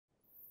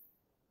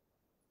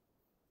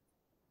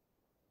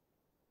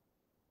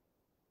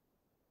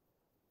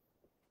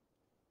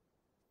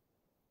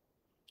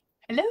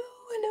Hello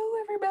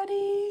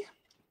everybody.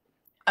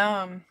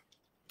 I'm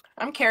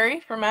Keri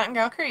from Matt and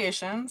Gal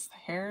Creations,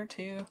 here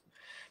to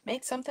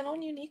make something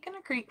on Unique and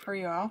a Creek for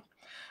you all.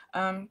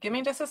 Give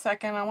me just a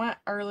second. I went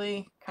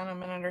early, kind of a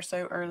minute or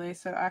so early,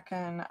 so I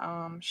can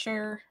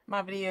share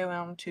my video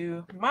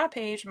onto my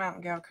page, Matt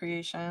and Gal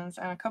Creations,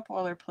 and a couple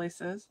other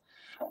places.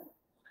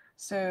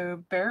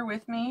 So bear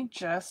with me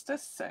just a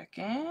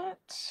second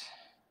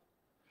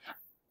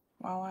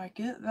while I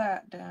get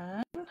that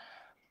done.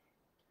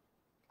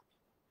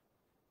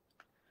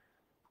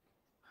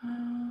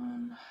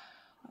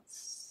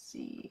 Let's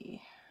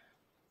see.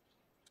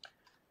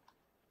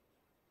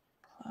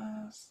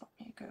 Plus, let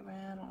me go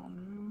in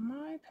on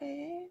my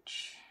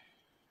page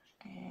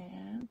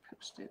and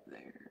post it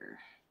there.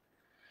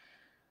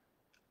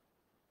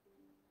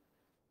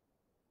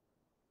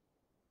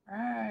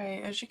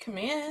 Right, as you come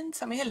in,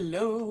 tell me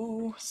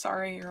hello.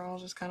 Sorry, you're all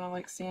just kind of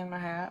like seeing my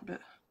hat,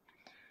 but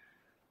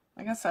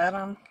like I said,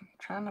 I'm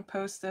trying to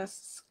post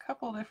this a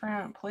couple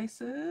different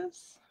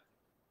places.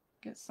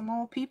 Get some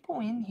more people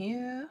in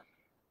here.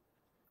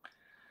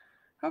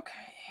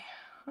 Okay,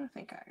 I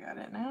think I got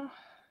it now.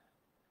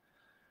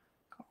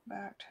 Go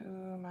back to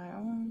my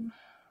own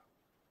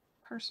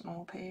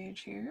personal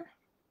page here.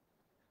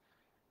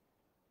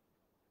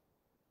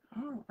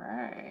 All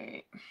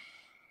right.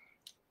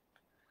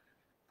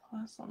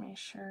 Plus, let me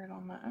share it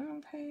on my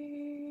own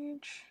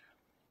page.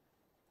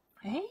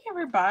 Hey,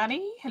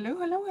 everybody. Hello,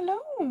 hello, hello.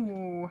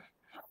 Oh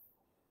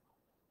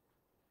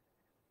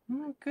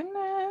my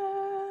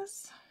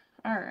goodness.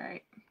 All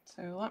right.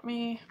 So let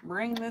me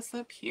bring this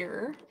up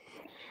here.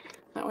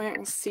 That way I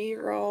can see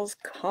your all's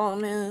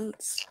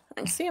comments. I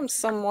can see them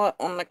somewhat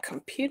on the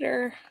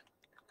computer,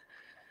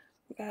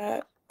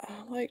 but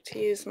I like to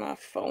use my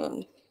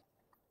phone.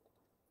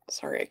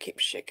 Sorry, I keep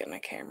shaking the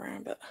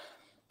camera, but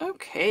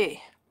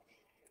okay.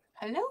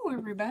 Hello,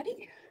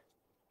 everybody.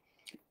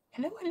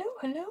 Hello, hello,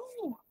 hello.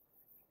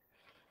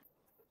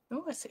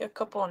 Oh, I see a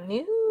couple of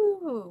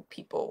new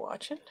people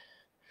watching.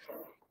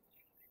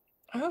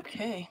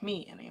 Okay,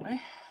 me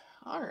anyway.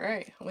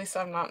 Alright, at least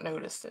I've not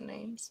noticed the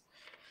names.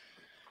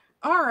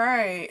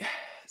 Alright,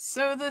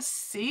 so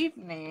this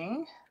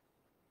evening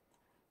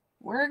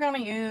we're gonna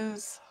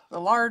use the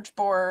large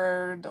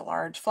board, the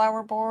large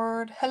flower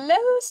board. Hello,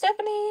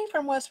 Stephanie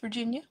from West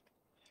Virginia.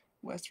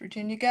 West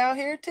Virginia gal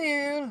here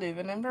too,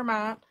 living in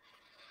Vermont.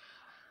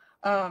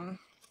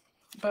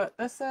 But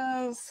this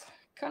is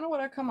kind of what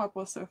I come up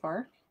with so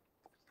far.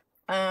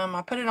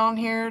 I put it on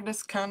here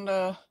just kind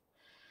of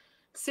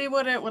see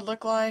what it would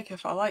look like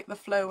if I like the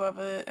flow of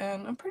it,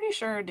 and I'm pretty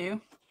sure I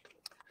do.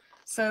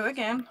 So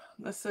again,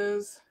 this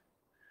is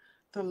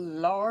the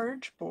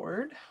large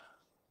board,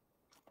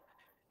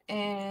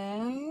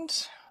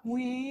 and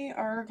we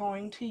are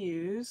going to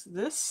use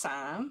this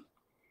sign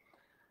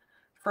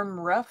from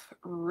Rough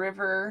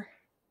River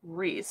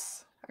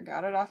Wreaths. I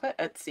got it off of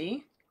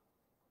Etsy.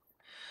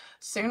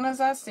 Soon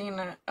as I seen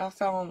it, I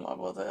fell in love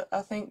with it.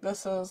 I think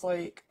this is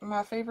like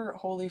my favorite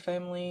Holy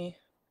Family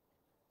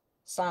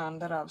sign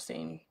that I've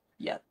seen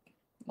yet.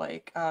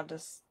 Like, I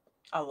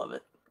love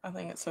it. I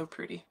think it's so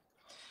pretty.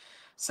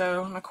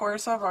 So, of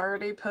course, I've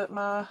already put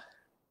my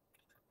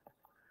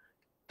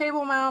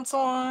table mounts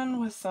on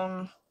with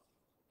some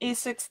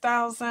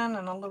E6000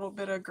 and a little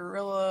bit of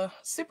Gorilla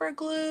Super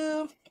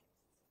Glue.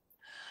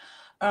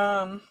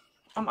 I'm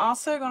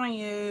also going to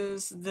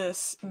use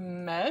this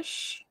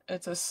mesh.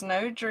 It's a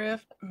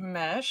snowdrift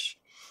mesh.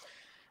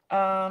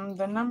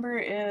 The number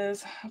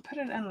is, I put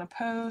it in the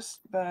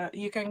post, but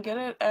you can get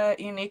it at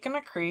Unique and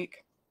a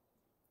Creek.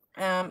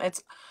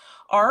 It's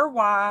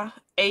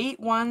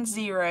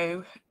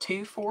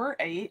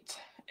RY810248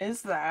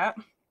 is that.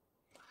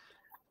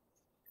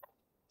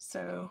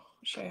 So,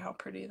 I'll show you how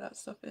pretty that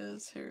stuff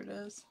is. Here it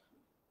is,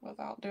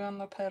 without doing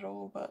the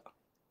petal, but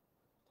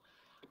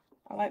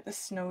I like the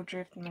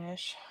snowdrift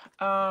mesh.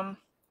 I'm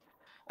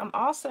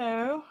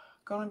also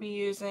going to be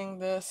using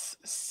this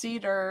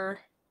cedar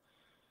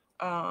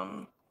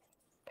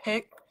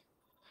pick.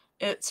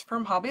 It's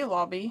from Hobby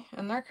Lobby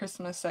in their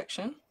Christmas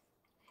section.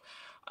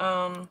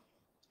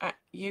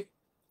 You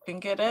can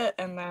get it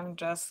and then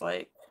just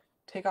like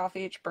take off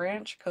each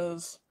branch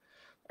because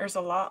there's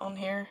a lot on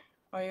here.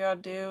 All you gotta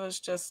do is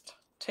just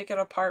take it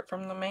apart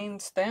from the main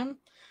stem.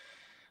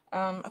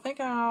 I think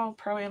I'll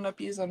probably end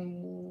up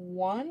using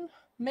one,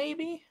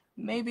 maybe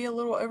a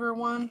little over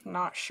one,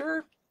 not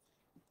sure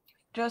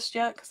just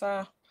yet, because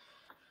I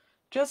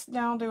just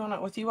now doing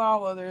it with you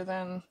all other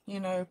than, you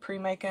know,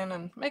 pre-making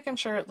and making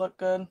sure it looked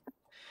good,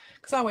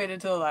 because I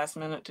waited till the last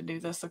minute to do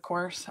this, of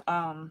course.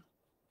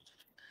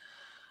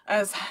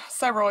 As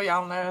several of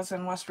y'all knows,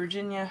 in West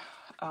Virginia,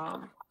 I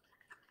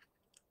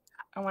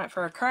went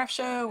for a craft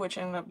show, which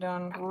ended up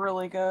doing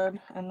really good,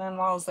 and then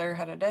while I was there,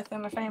 had a death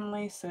in the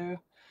family, so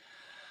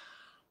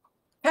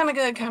kind of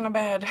good, kind of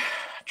bad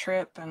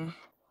trip, and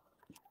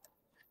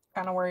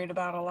kind of worried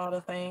about a lot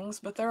of things,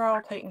 but they're all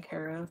taken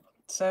care of.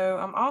 So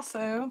I'm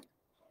also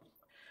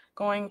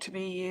going to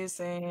be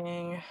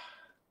using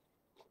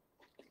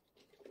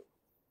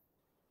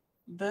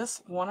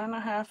this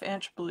 1.5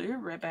 inch blue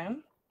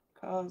ribbon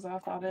because I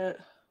thought it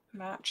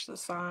match the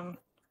sign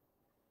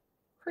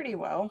pretty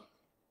well.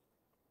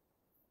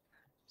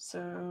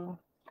 So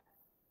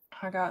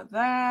I got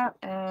that,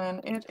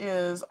 and it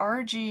is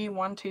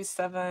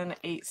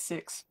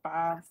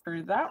RG127865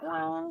 for that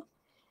one.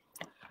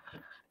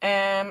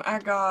 And I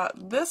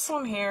got this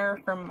one here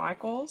from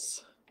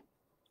Michael's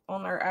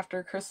on their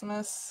After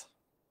Christmas,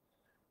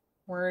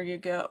 where you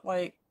get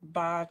like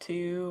buy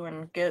two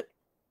and get,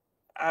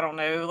 I don't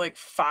know, like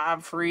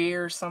 5 free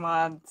or some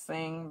odd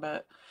thing,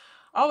 but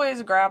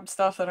always grab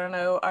stuff that I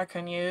know I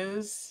can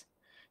use,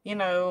 you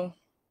know,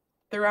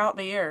 throughout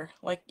the year.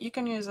 Like, you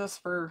can use this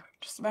for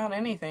just about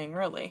anything,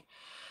 really.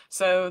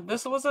 So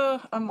this was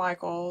a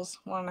Michael's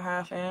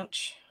 1.5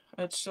 inch.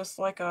 It's just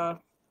like a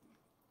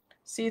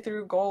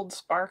see-through gold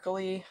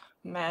sparkly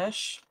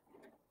mesh.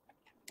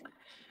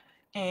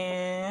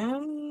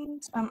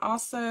 And I'm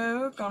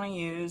also gonna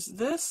use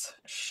this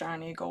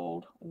shiny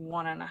gold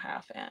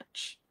 1.5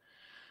 inch.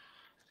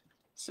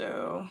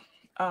 So,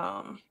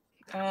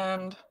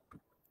 and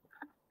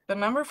the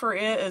number for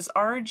it is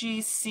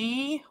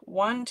RGC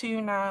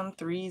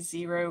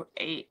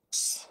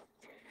 129308.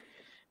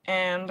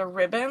 And the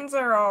ribbons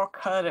are all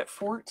cut at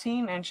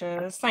 14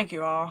 inches. Thank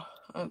you all.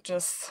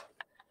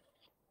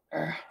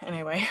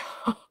 Anyway.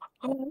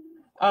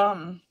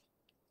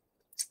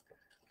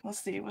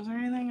 Let's see, was there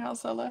anything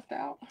else I left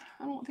out?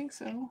 I don't think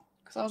so,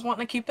 because I was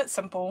wanting to keep it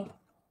simple,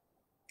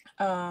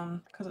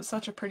 because it's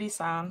such a pretty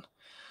sign.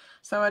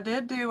 So I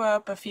did do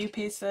up a few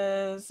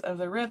pieces of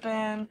the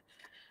ribbon,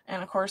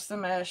 and of course the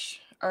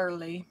mesh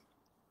early.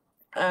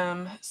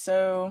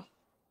 So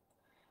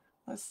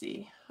let's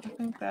see, I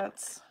think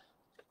that's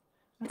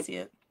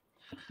it.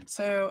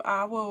 So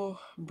I will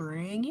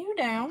bring you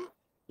down.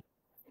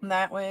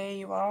 That way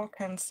you all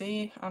can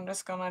see. I'm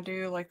just gonna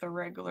do like the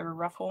regular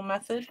ruffle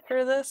method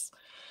for this.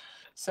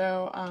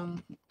 So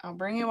I'll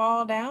bring you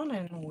all down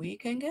and we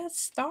can get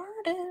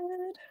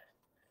started.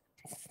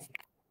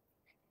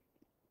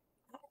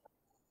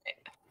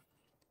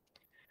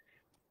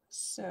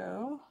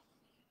 So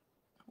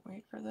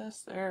wait for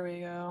this. There we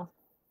go.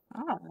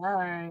 All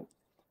right.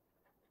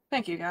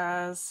 Thank you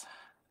guys.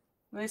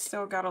 They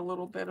still got a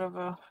little bit of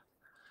a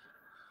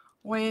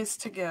ways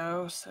to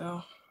go,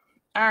 so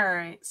all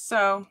right.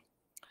 So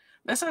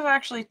this is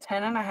actually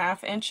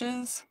 10.5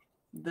 inches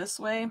this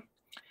way,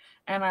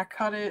 and I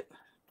cut it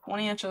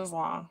 20 inches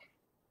long.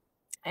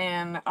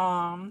 And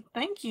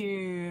thank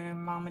you,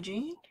 Mama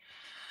Jean.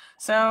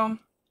 So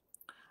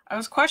I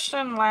was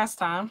questioned last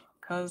time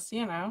because,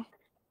 you know,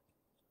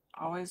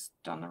 always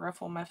done the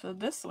ruffle method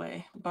this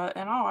way, but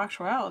in all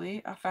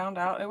actuality I found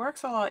out it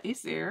works a lot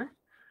easier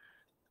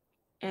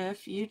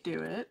if you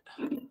do it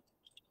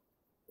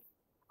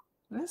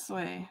this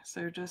way.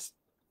 So just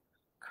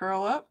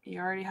curl up, you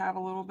already have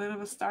a little bit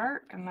of a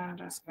start, and then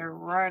just go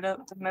right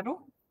up the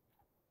middle.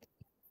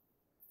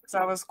 So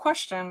I was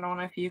questioned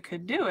on if you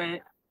could do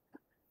it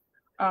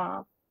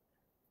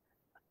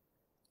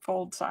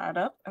fold side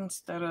up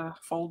instead of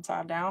fold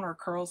side down, or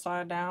curl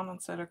side down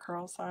instead of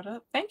curl side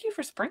up. Thank you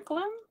for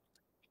sprinkling.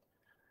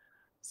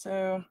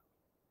 So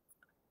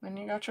then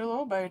you got your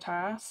little bow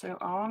tie. So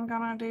all I'm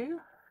gonna do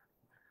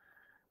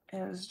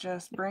is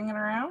just bring it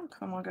around.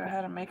 I'm gonna go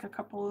ahead and make a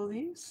couple of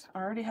these. I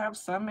already have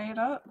some made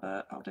up,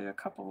 but I'll do a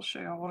couple to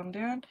show y'all what I'm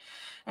doing.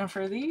 And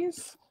for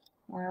these,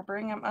 where I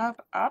bring them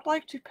up, I'd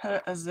like to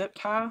put a zip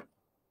tie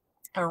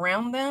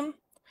around them,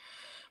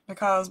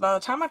 because by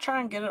the time I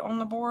try and get it on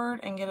the board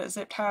and get it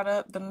zip tied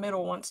up, the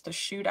middle wants to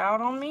shoot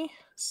out on me.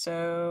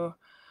 So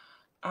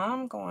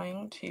I'm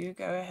going to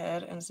go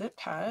ahead and zip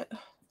tie it.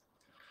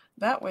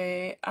 That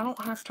way I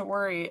don't have to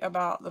worry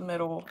about the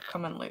middle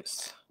coming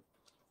loose,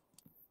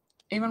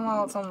 even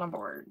while it's on the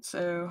board.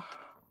 So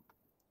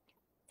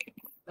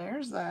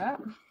there's that.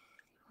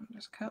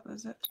 Just cut the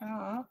zip tie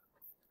off.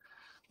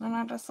 Then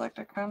I just like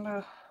to kind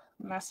of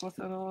mess with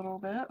it a little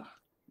bit.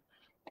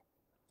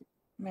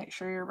 Make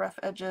sure your rough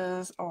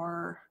edges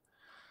are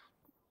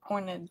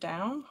pointed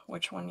down,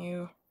 which when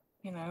you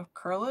know,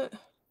 curl it,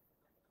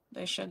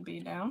 they should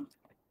be down.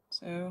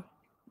 So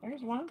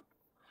there's one.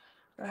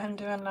 Go ahead and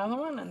do another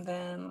one, and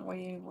then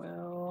we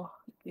will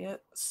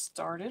get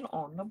started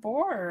on the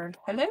board.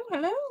 Hello,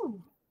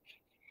 hello.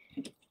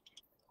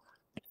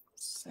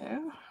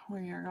 So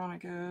we are gonna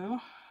go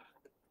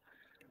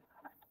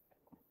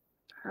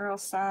curl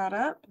side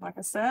up. Like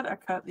I said, I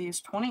cut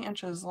these 20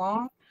 inches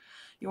long.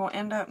 You will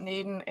end up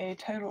needing a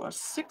total of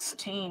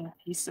 16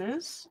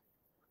 pieces.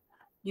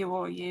 You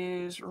will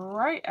use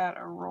right at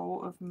a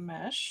roll of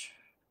mesh.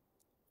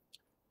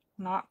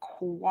 Not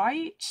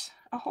quite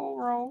a whole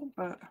roll,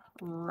 but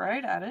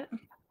right at it.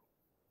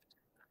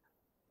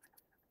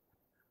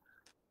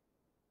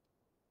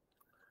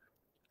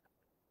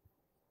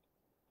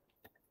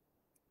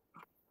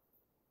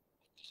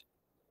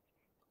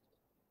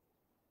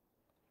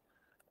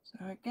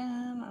 So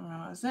again, I'm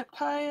gonna zip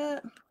tie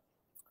it.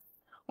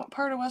 What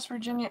part of West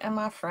Virginia am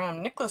I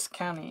from? Nicholas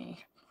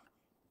County.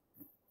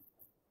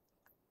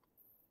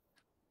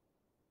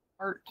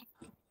 Part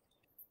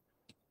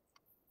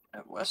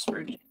of West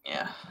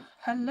Virginia.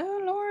 Hello,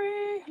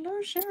 Laurie.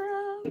 Hello,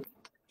 Sharon.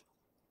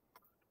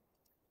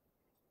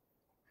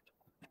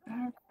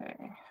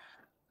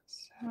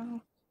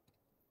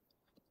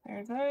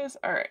 those.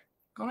 All right,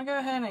 gonna go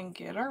ahead and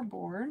get our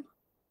board.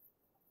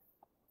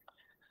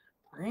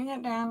 Bring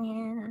it down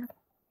here.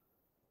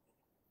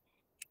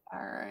 All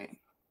right.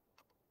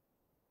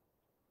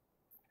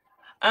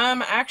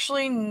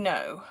 Actually,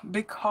 no,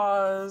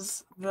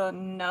 because the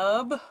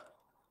nub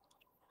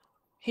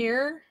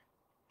here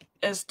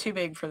is too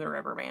big for the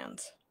rubber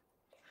bands.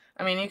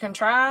 I mean, you can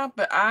try,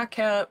 but I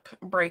kept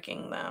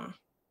breaking them.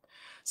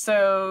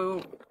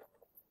 So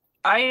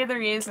I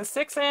either use a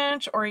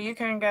 6-inch, or you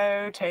can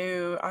go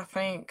to, I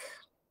think,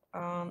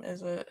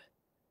 is it?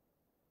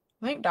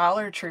 I think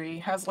Dollar Tree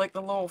has like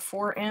the little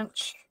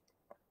 4-inch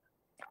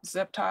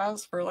zip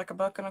ties for like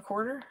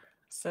 $1.25.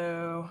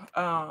 So,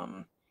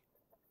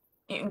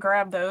 you can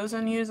grab those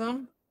and use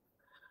them.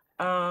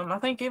 I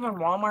think even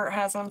Walmart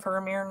has them for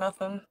a mere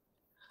nothing.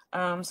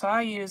 So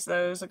I use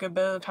those a good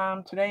bit of the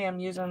time. Today I'm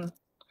using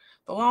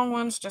the long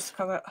ones just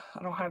because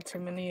I don't have too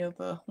many of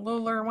the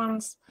littler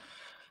ones,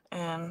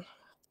 and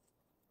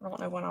I don't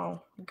know when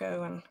I'll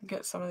go and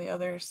get some of the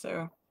others,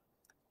 so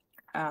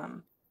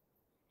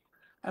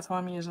that's why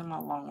I'm using my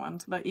long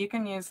ones. But you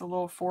can use the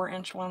little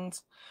 4-inch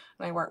ones,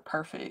 and they work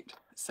perfect.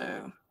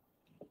 So,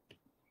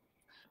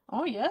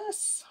 oh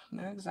yes,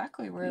 know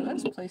exactly where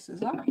those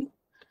places are.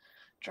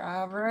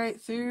 Drive right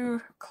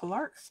through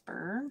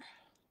Clarksburg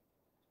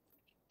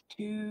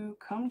to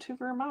come to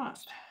Vermont.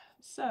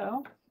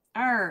 So,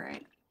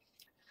 alright.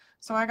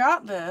 So I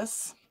got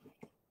this.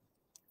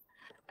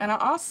 And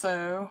I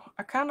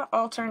kind of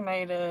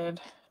alternated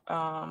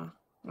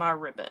my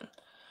ribbon.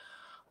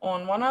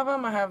 On one of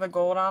them, I have the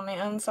gold on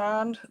the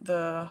inside,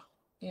 the,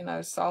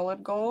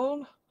 solid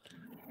gold.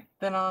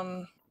 Then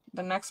on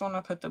the next one,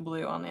 I put the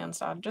blue on the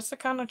inside, just to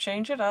kind of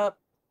change it up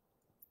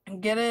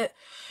and get it,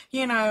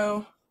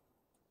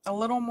 a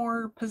little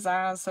more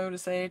pizzazz, so to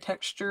say,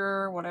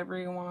 texture, whatever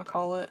you want to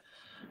call it.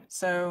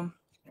 So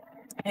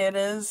it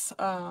is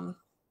a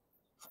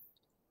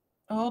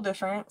little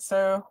different.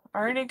 So I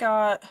already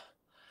got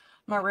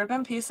my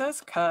ribbon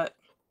pieces cut,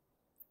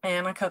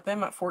 and I cut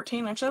them at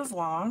 14 inches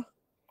long.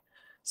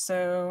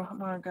 So I'm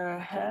going to go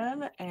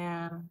ahead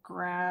and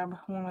grab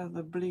one of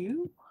the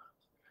blue.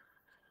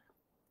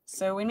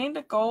 So we need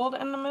the gold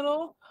in the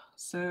middle.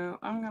 So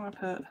I'm going to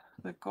put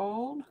the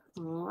gold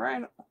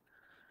right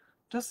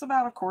just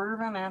about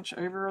 1/4 inch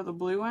over the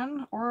blue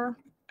one. Or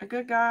a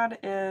good guide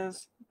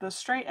is the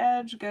straight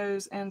edge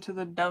goes into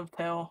the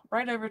dovetail,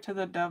 right over to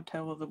the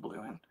dovetail of the blue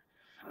one.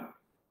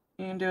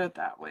 You can do it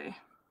that way.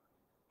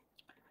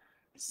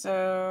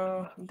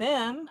 So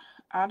then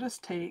I'll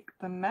just take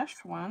the mesh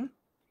one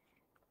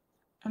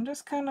and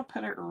just kind of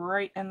put it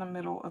right in the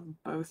middle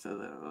of both of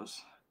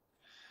those.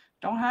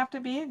 Don't have to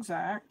be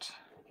exact,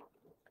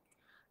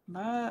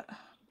 but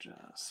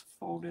just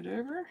fold it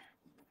over.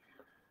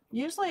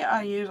 Usually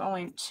I use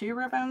only 2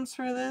 ribbons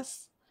for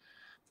this,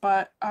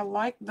 but I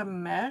like the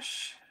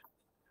mesh,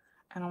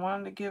 and I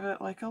wanted to give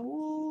it like a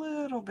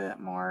little bit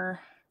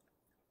more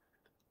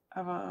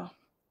of a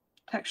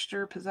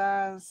texture,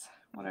 pizzazz,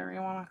 whatever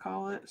you want to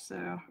call it.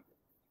 So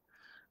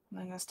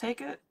then just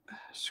take it,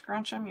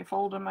 scrunch them, you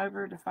fold them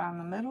over to find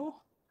the middle,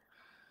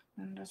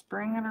 and just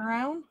bring it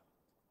around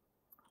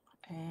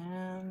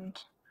and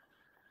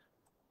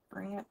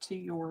bring it to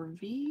your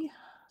V,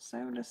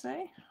 so to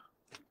say.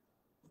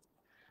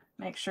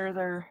 Make sure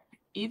they're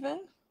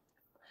even,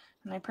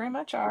 and they pretty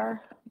much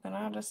are. Then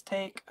I'll just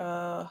take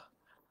a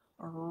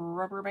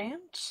rubber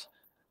band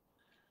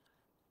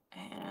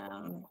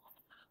and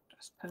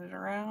just put it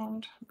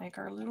around, make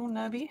our little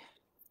nubby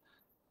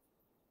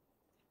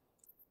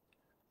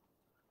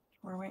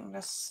where we can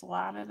just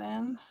slide it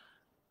in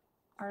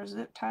our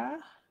zip tie.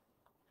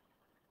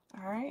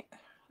 Alright,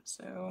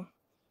 so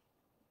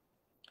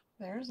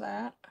there's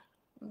that.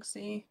 You can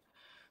see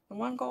the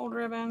one gold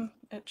ribbon,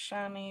 it's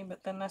shiny,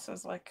 but then this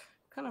is like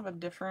kind of a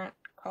different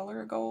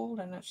color of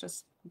gold, and it's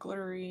just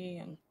glittery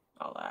and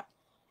all that.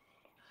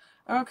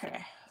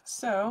 Okay,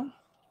 so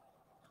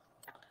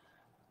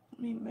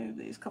let me move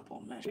these couple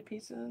of mesh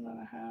pieces that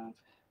I have.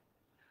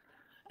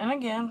 And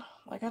again,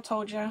 like I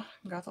told you, I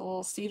got the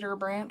little cedar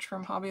branch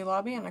from Hobby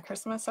Lobby in the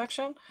Christmas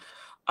section.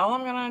 All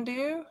I'm gonna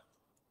do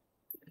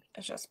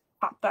is just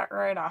pop that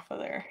right off of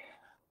there.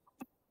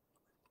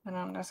 And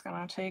I'm just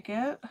gonna take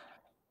it.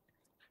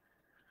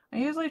 I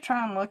usually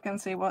try and look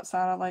and see what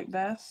side I like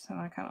best, and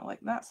I kind of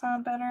like that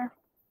side better.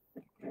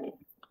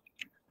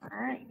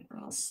 Alright,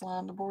 I'll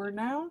slide the board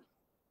down.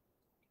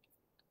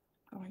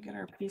 Gonna get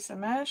our piece of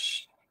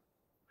mesh.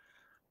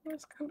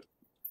 Just kind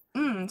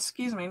of,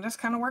 excuse me, just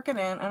kind of work it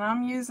in, and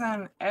I'm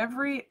using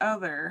every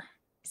other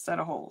set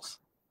of holes.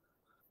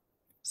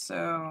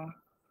 So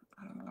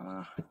I'm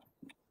gonna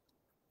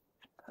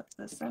put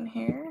this in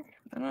here,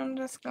 and I'm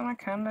just gonna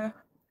kind of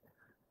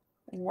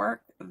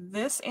work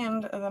this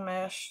end of the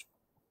mesh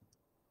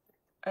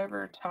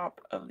over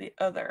top of the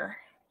other,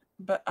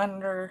 but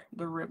under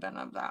the ribbon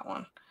of that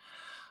one.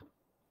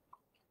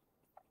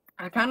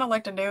 I kind of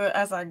like to do it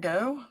as I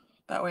go.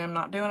 That way I'm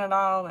not doing it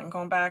all and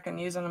going back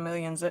and using a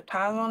million zip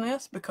ties on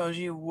this, because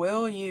you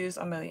will use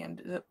a million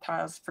zip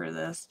ties for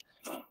this.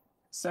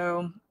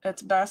 So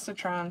it's best to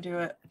try and do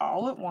it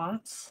all at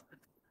once.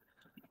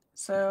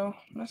 So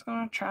I'm just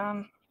going to try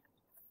and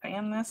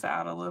fan this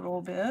out a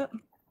little bit,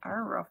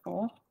 our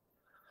ruffle.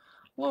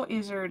 A little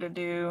easier to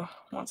do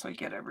once we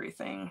get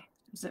everything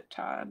zip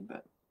tied,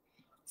 but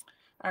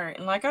all right.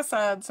 And like I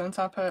said, since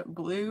I put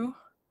blue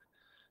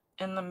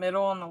in the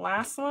middle on the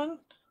last one,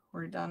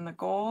 we're done the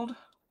gold,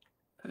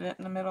 put it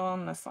in the middle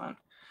on this one.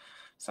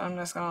 So I'm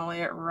just gonna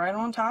lay it right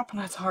on top,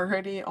 and it's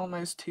already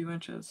almost 2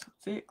 inches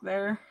thick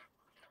there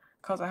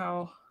because of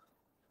how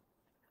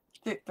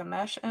thick the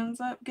mesh ends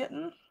up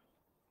getting.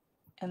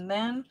 And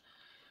then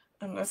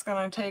I'm just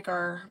gonna take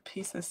our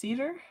piece of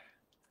cedar,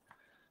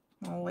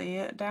 I'll lay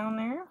it down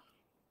there.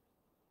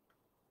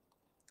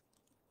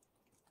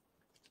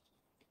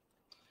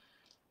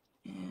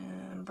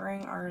 And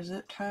bring our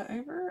zip tie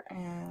over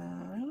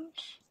and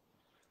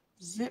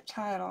zip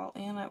tie it all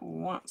in at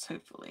once,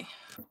 hopefully.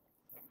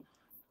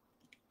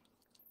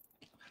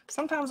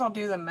 Sometimes I'll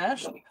do the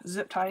mesh,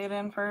 zip tie it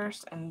in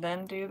first, and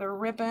then do the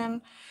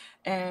ribbon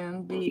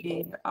and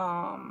the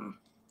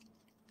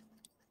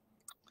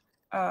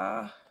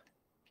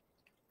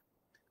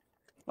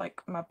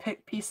like my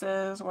pick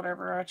pieces,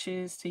 whatever I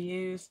choose to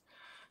use.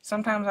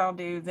 Sometimes I'll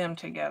do them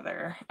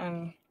together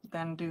and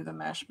then do the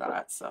mesh by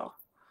itself.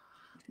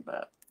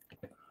 But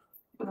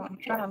I'm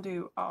trying to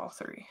do all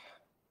three.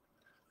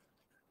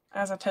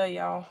 As I tell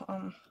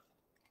y'all,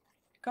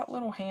 got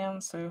little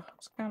hands, so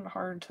it's kind of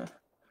hard to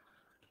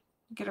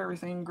get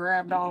everything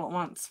grabbed all at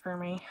once for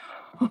me.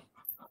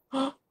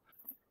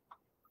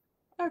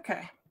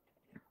 Okay,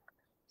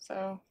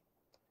 so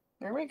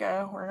there we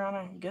go. We're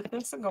gonna get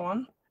this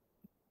going.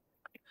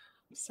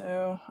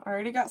 So I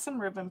already got some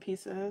ribbon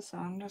pieces, so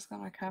I'm just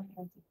gonna kind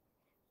of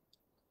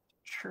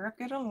truck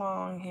it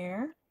along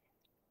here,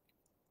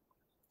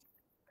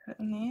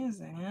 putting these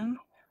in.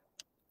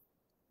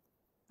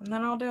 And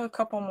then I'll do a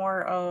couple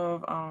more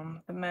of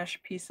the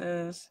mesh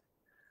pieces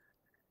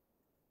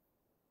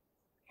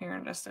here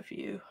in just a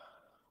few.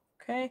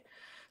 Okay,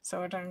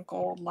 so I done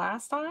gold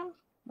last time.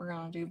 We're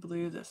gonna do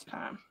blue this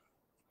time.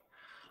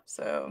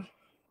 So,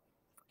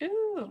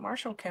 ooh,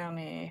 Marshall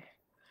County,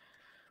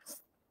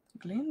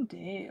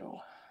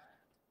 Glendale.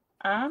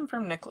 I'm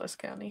from Nicholas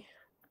County.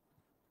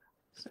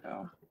 So,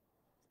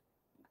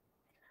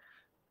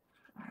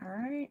 all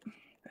right,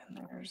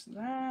 then there's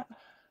that.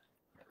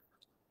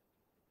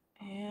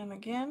 And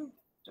again,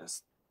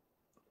 just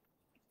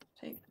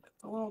take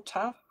a little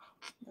tough,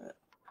 but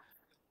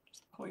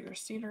just pull your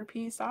cedar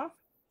piece off.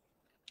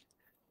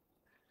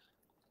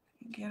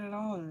 Get it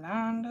all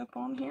lined up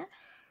on here.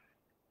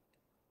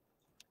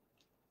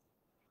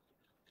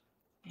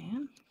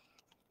 And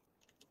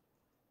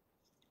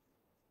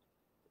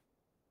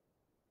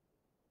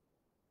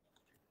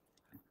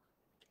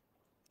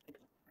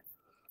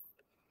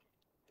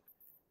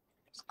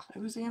just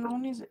close in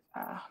on these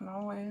and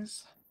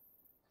always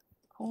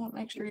pull it,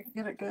 make sure you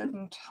get it good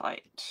and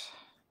tight.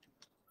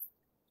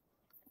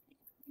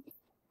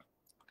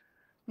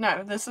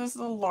 No, this is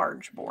the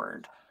large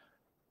board.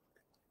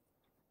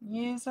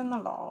 Using the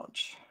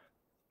large.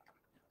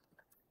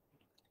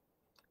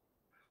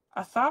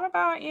 I thought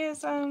about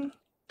using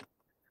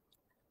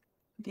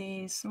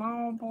the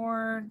small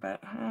board, but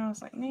I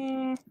was like,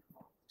 nah,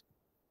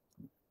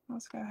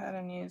 let's go ahead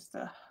and use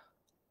the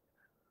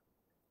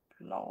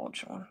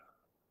large one.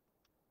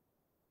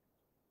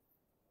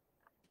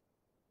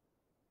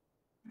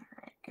 All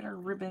right, get our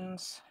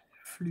ribbons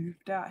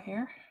floofed out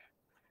here.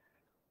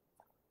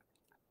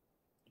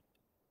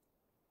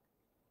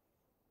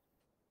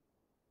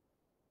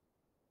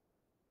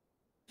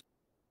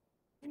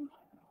 We'll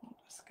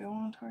just go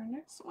on to our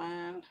next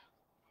one.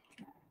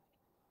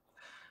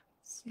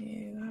 Let's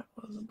see, that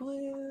was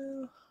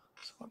blue.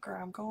 So we'll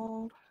grab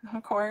gold.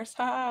 Of course,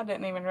 I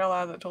didn't even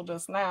realize it till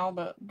just now,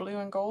 but blue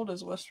and gold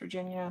is West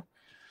Virginia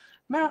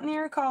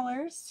Mountaineer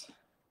colors.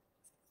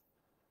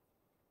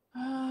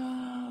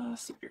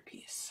 Cedar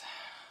piece.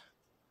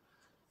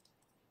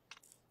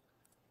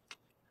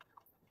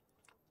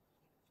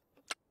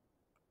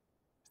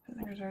 So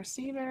there's our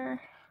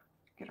cedar.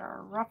 Get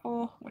our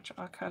ruffle, which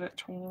I'll cut at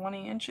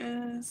 20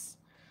 inches.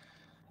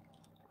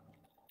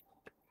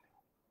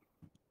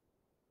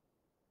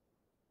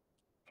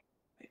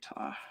 Wait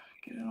till I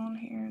get it on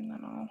here, and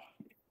then I'll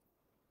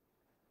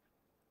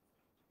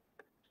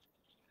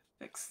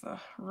fix the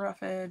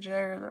rough edge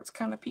there that's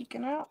kind of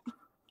peeking out.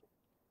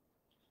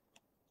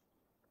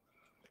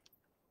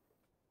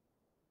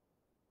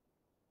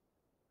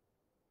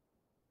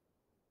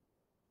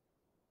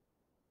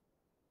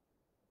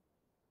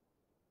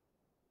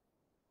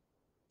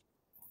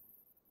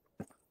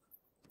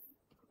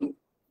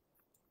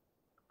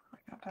 I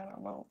got that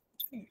a little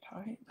too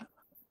tight.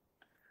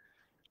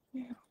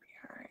 Yeah, it'll be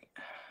alright.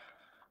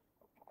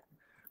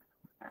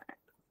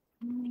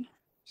 Alright.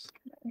 Just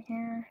get it in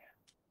here.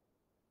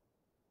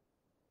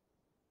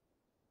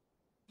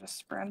 Just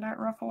spread that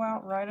ruffle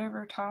out right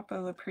over top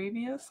of the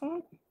previous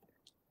one.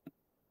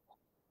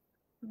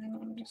 And then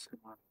I'm just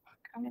going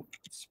to kind of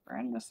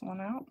spread this one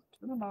out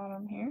to the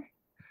bottom here.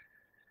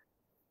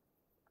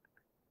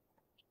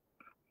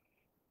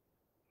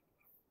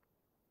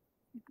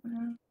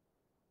 And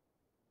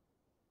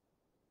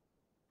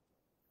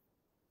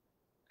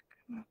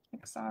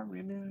Fix our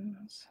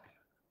ribbons.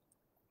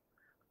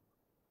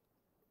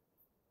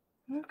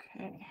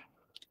 Okay.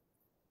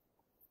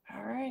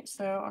 Alright,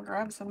 so I'll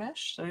grab some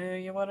mesh, show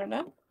you what I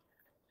done.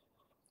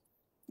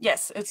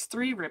 Yes, it's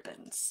 3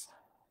 ribbons.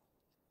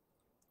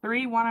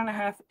 3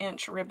 1.5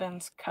 inch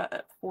ribbons cut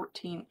at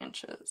 14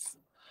 inches.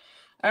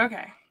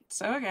 Okay,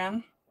 so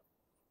again,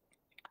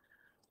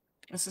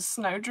 this is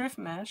snowdrift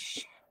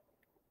mesh.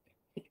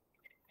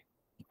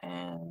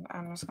 And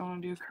I'm just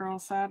going to do curl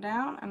side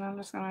down, and I'm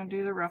just going to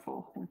do the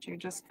ruffle, which you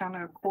just kind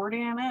of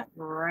accordion it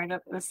right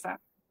up this side.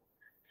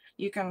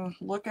 You can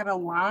look at a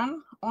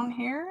line on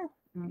here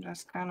and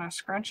just kind of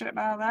scrunch it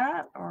by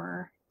that,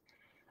 or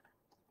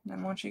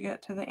then once you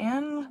get to the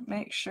end,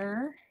 make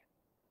sure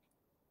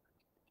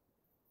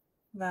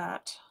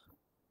that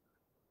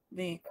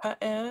the cut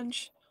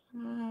edge,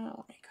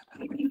 let me cut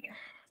it over here.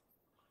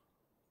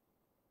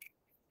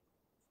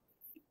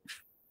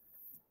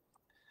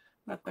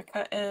 That the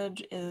cut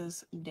edge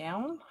is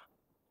down.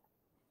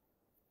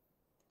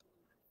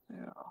 So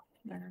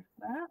there's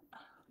that.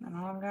 And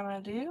all I'm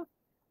gonna do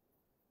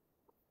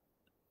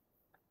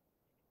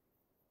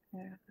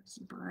is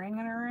bring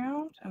it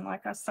around, and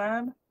like I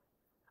said,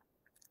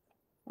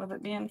 with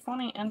it being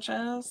 20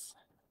 inches,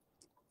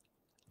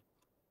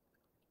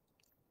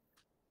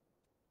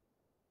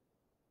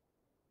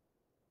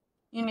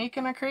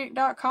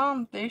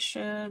 uniqueandacreate.com, they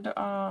should,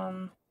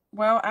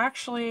 well,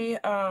 actually,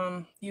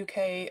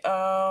 UK,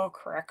 oh,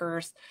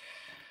 crackers.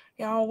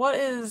 Y'all, what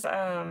is,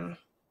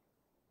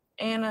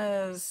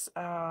 Anna's,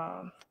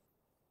 oh,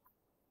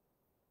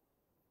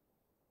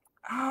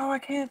 I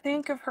can't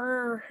think of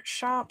her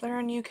shop there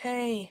in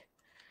UK.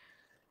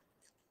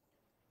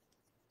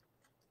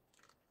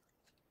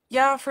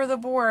 Yeah, for the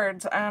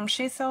boards.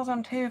 She sells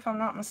them too, if I'm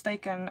not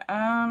mistaken.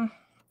 It'll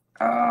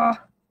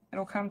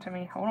come to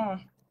me. Hold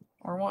on.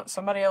 Or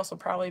somebody else will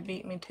probably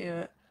beat me to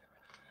it.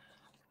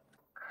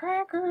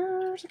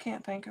 Crackers. I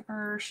can't think of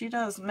her. She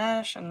does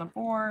mesh and the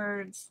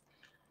boards.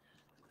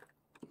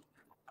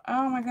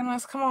 Oh my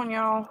goodness. Come on,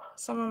 y'all.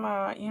 Some of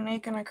my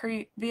Unique and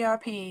Accrete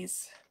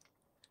VIPs.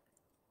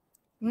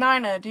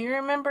 Nina, do you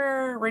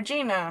remember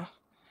Regina?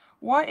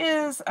 What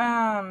is,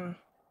 Anna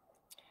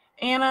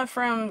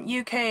from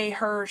UK,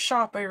 her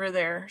shop over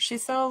there? She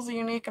sells the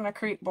Unique and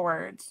Accrete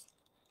boards.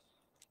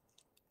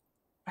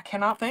 I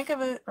cannot think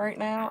of it right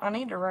now. I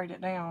need to write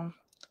it down.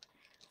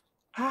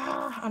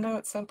 I know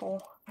it's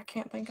simple. I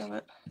can't think of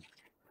it.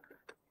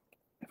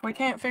 If we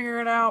can't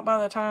figure it out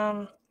by the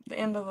time the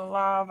end of the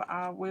live,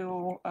 I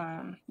will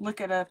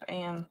look it up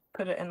and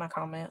put it in the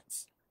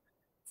comments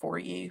for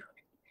you,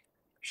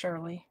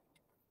 Shirley.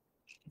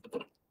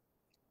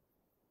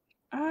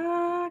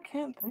 I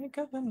can't think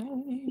of the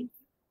name.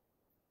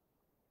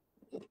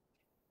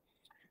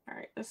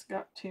 Alright, this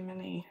got too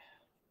many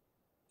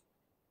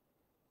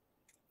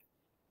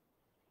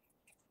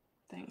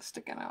things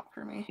sticking out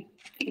for me.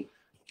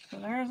 So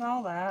there's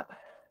all that.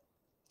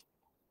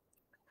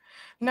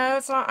 No,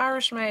 it's not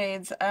Irish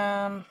Maids.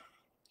 Oh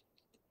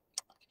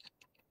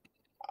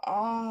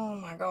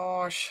my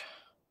gosh.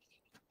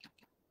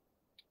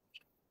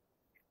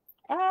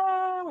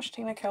 I wish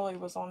Tina Kelly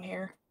was on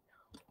here.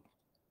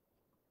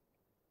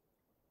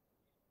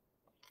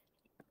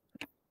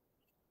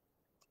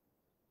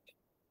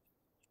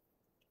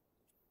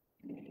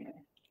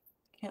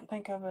 Can't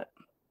think of it.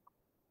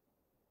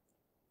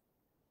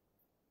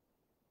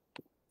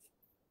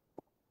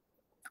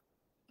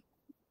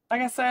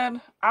 Like I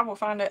said, I will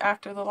find it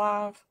after the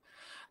live.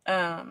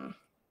 Okay,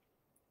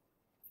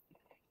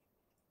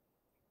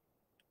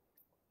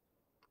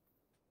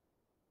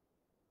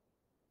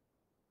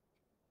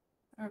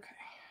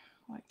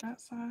 like that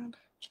side.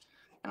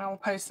 And I will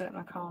post it in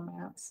the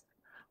comments.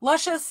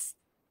 Luscious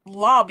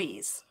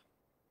Lobbies.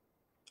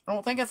 I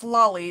don't think it's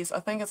lollies. I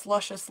think it's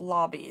Luscious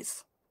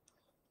Lobbies.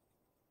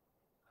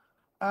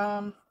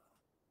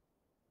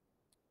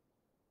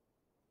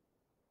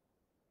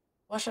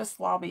 Luscious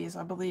Lobbies,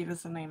 I believe,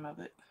 is the name of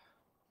it.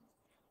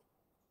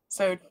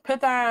 So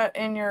put that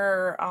in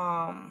your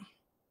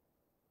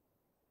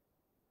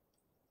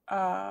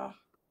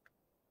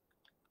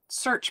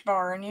search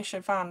bar and you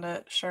should find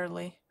it,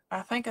 Shirley.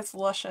 I think it's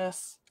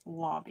Luscious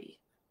Lobby.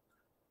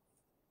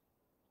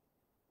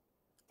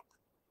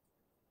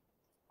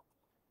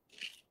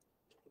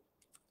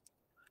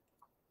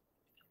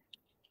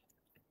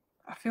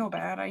 I feel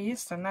bad. I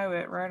used to know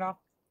it right off,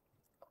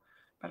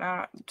 but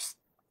I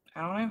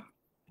don't know.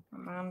 My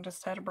mind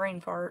just had a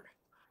brain fart.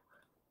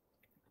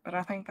 But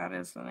I think that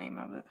is the name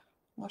of it.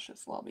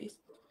 Luscious Lobbies.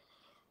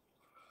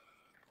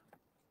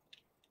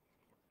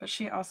 But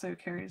she also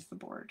carries the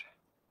board.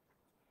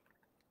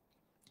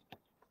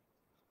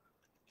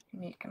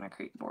 Unique and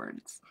Accrete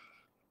boards.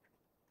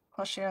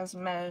 Plus she has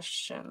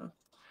mesh and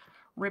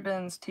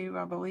ribbons too,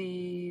 I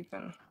believe.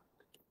 And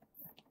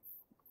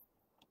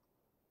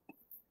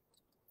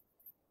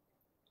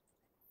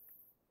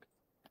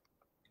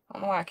I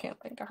don't know why I can't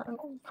think of her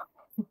name.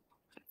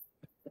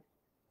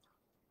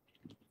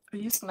 I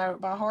used to know it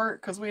by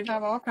heart because we'd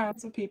have all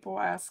kinds of people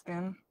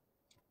asking.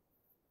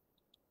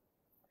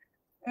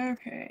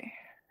 Okay.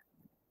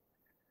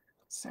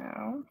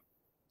 So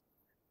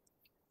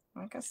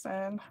like I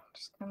said,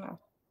 just gonna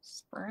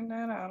spread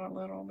that out a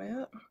little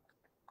bit.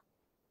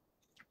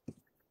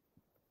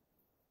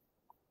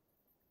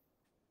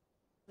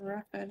 The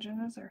rough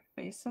edges are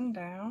facing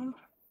down,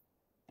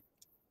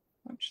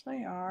 which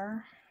they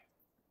are.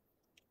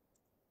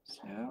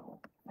 So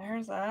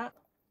there's that.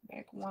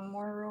 Make one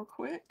more real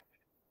quick.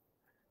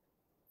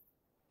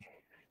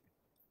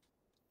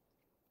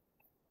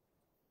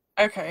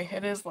 Okay,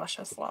 it is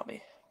Luscious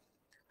Lobby.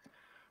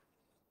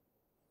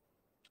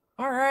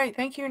 All right,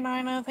 thank you,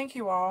 Nina. Thank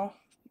you all.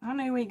 I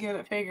knew we'd get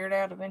it figured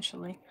out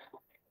eventually.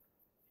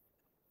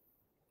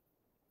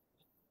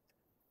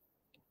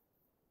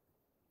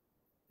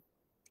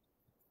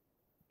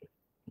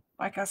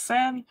 Like I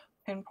said,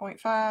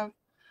 10.5,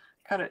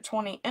 cut it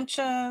 20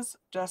 inches,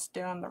 just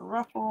doing the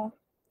ruffle.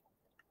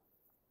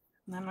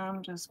 And then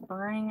I'm just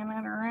bringing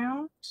it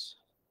around.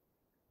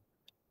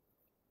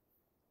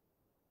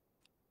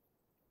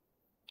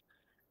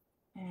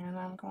 And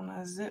I'm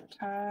gonna zip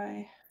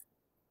tie,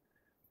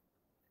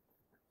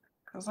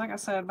 because like I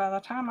said, by the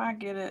time I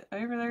get it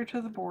over there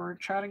to the board,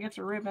 try to get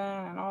the ribbon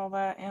and all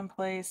that in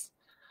place,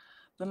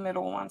 the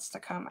middle wants to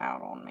come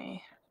out on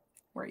me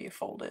where you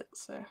fold it.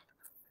 So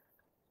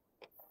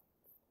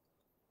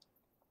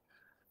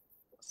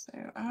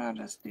I'll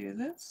just do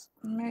this,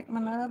 make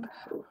my nub.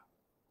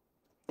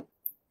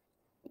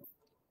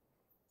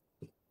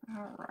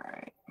 All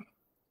right.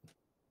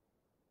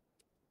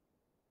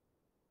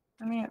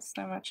 For me, it's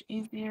so much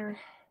easier.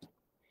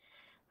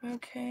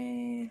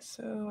 Okay,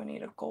 so I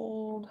need a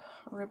gold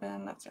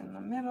ribbon that's in the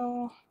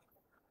middle.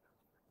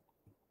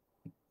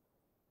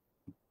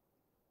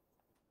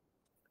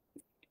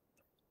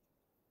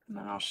 And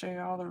then I'll show you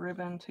all the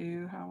ribbon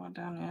too, how I've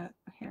done it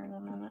here in a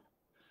minute.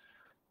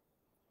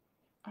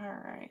 All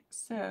right,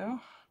 so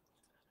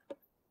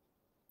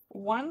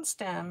one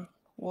stem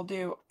will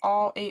do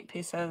all 8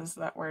 pieces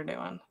that we're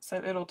doing.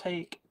 So it'll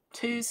take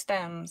 2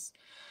 stems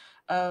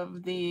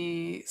of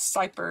the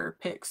Cyper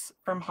picks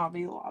from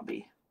Hobby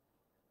Lobby.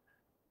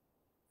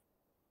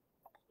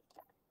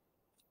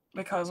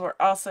 Because we're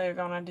also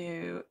gonna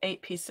do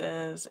 8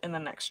 pieces in the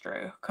next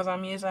row. Because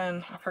I'm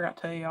using, I forgot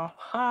to tell y'all,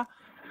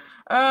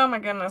 oh my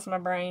goodness, my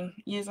brain,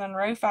 using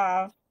row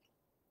 5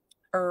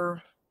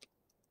 or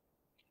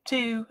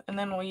 2, and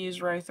then we'll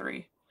use row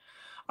 3.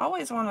 I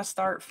always want to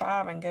start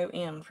 5 and go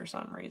in for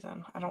some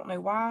reason. I don't know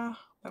why,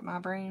 but my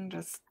brain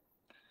just,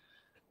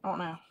 I don't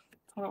know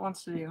what it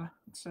wants to do.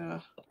 It's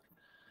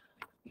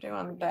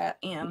doing that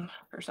in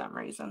for some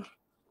reason.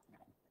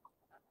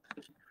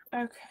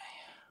 Okay.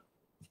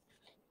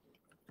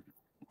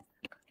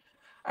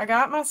 I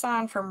got my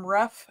sign from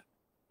Rough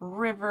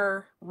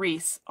River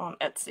Wreaths on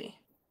Etsy.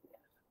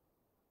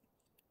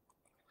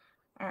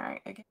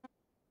 Alright, again,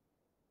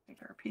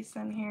 take our piece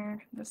in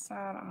here. This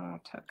side I'm going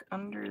to tuck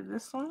under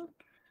this one.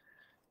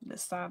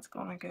 This side's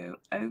going to go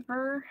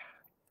over.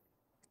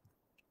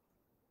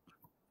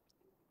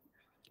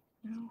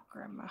 I'll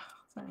grab my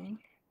thing.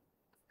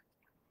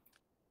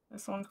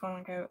 This one's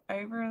going to go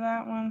over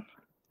that one,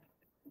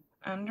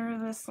 under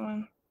this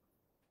one.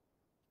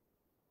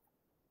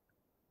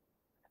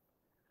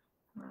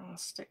 We're going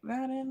to stick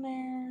that in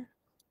there.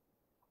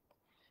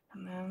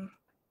 And then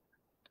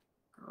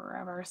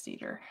grab our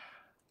cedar.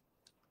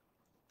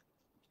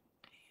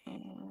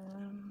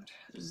 And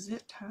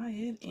zip tie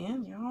it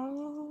in,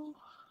 y'all.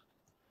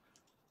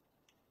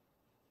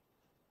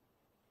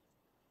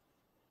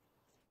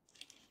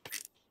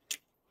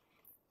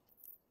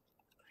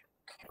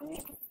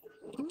 Okay.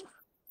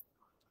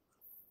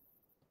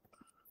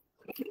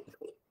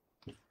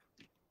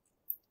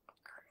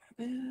 Grab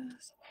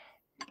this.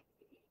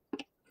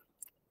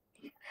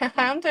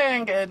 I'm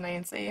doing good,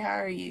 Nancy. How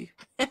are you?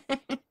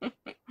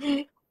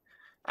 You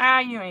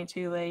ain't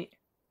too late.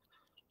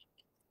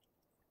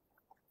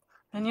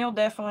 And you'll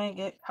definitely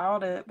get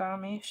caught up by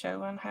me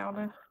showing how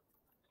to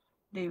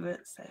do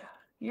it, so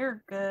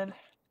you're good.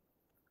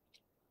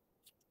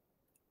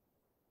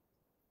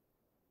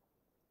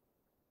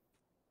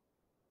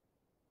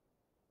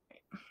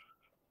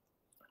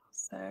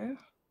 So, I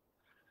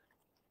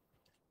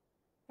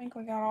think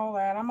we got all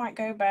that. I might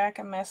go back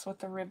and mess with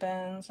the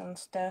ribbons and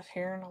stuff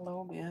here in a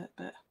little bit,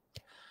 but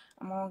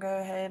I'm going to go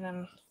ahead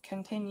and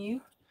continue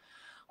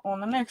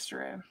on the next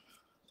row,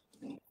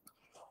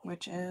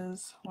 which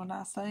is, what did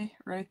I say?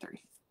 Row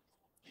 3.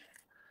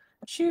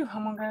 Shoo,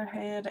 I'm going to go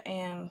ahead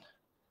and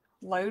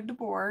load the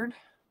board,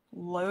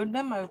 load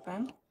them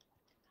open.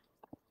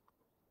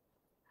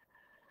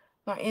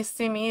 Like you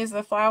see me use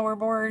the flower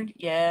board?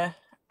 Yeah,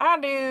 I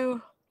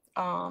do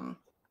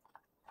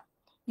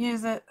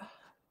use it.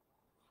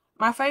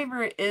 My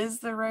favorite is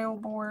the rail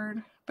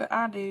board, but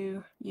I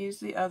do use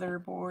the other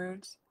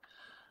boards.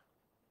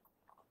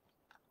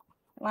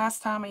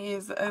 Last time I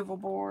used the oval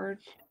board.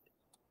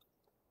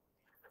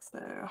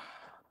 So,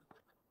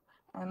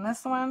 and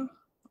this one,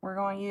 we're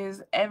going to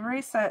use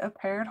every set of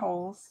paired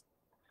holes,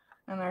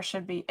 and there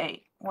should be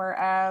 8.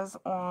 Whereas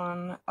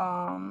on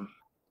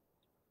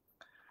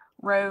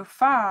row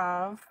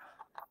 5,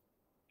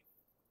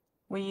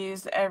 we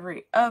used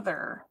every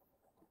other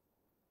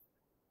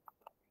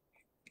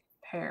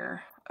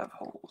pair of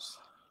holes.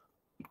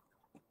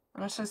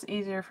 It's just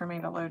easier for me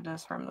to load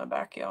this from the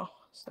back, y'all.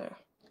 So,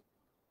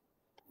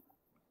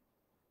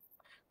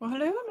 well,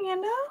 hello,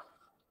 Amanda.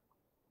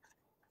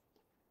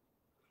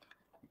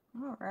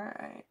 All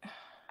right.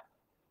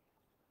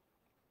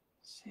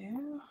 So,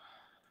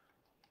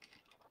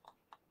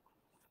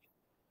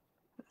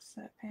 let's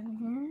set in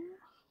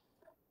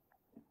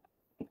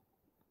here.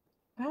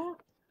 Oh,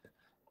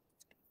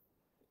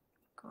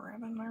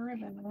 grabbing my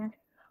ribbon there,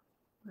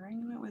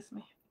 bringing it with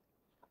me.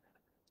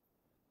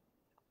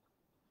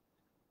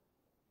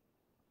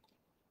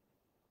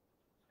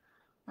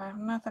 I have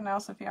nothing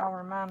else. If y'all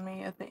remind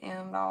me at the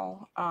end,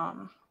 I'll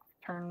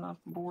turn the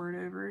board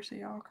over so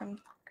y'all can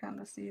kind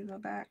of see the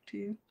back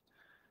too.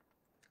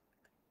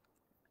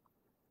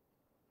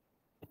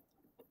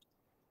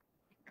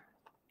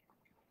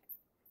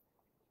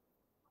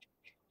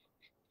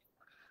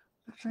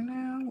 But for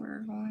now, we're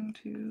going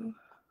to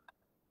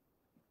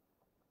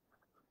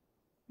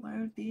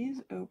load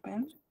these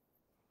open.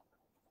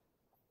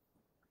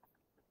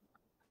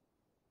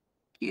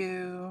 Thank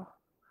you.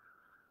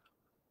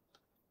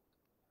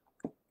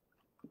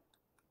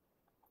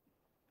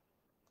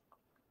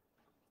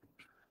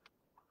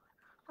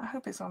 I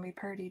hope it's gonna be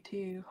pretty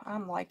too.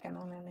 I'm liking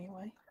them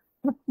anyway.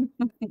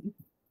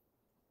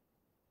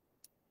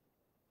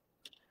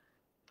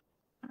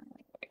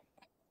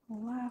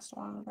 Last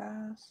one,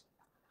 guys.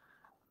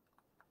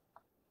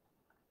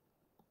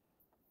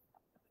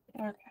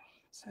 Okay,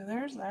 so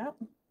there's that.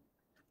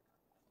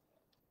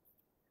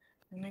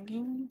 And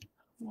again,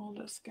 we'll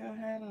just go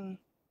ahead and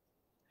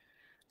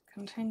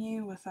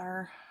continue with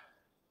our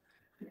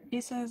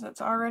pieces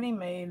that's already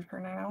made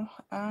for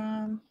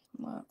now.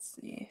 Let's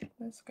see.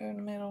 Let's go in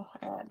the middle.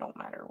 It don't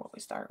matter what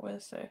we start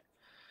with, so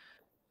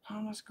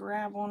I'll just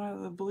grab one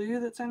of the blue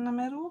that's in the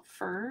middle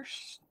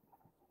first.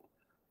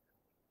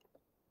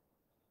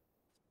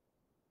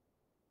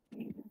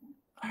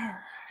 Alright.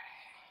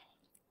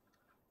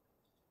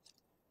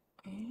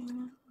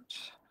 And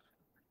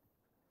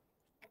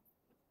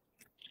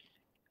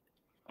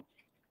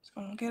it's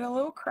gonna get a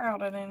little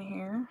crowded in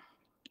here.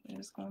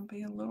 It's gonna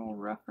be a little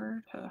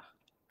rougher to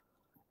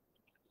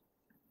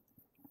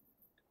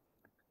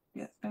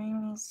get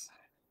things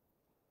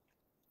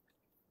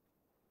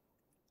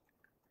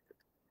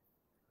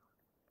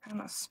kind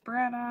of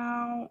spread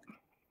out.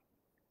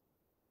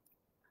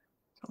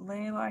 To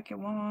lay like you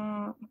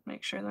want.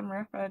 Make sure them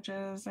rough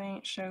edges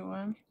ain't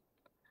showing.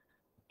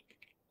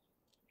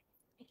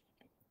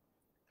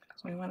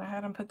 So we went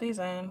ahead and put these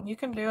in. You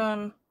can do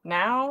them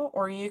now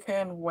or you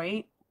can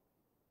wait.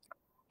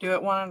 Do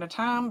it one at a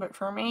time, but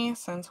for me,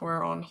 since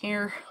we're on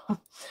here, I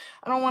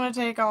don't want to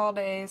take all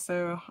day,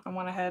 so I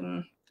went ahead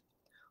and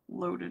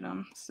loaded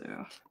them. So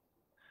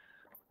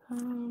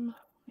let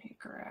me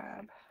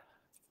grab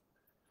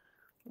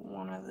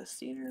one of the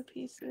cedar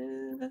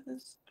pieces.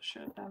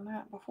 Should have done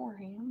that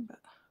beforehand, but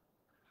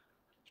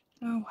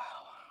oh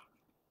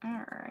well.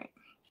 Alright.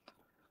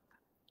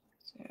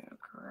 So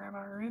grab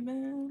our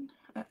ribbon.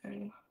 Uh-oh.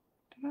 Did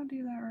I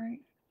do that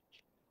right?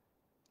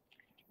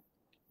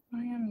 I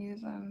am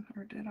using,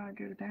 or did I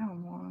go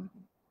down one?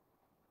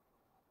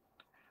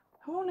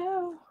 Oh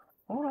no.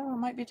 Hold on, I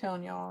might be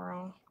telling y'all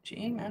wrong.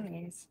 Gee, my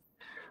knees.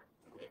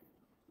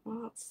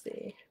 Well, let's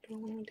see. Do I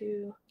want to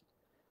do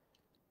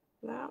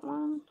that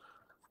one?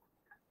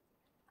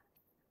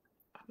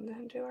 And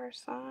then do our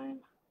sign?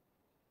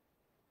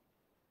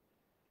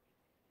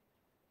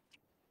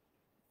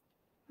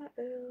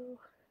 Uh-oh.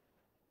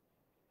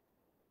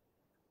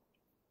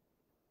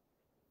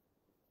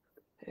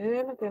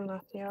 Oh my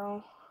goodness,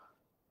 y'all.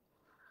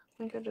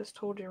 I think I just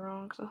told you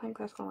wrong, because I think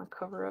that's going to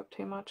cover up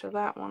too much of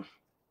that one.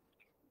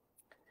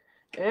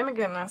 Oh my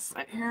goodness.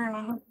 Right here, and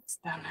I hope it's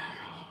done.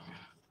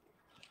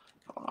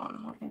 Hold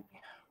on, let me...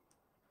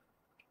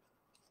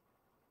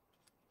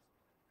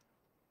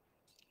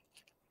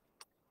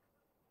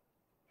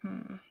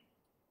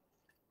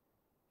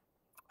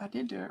 I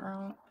did do it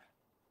wrong.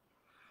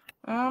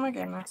 Oh my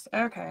goodness.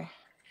 Okay.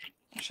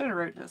 I should have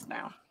wrote this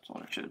down. That's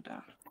what I should have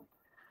done.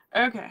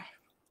 Okay.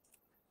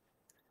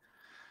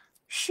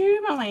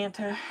 Shoo,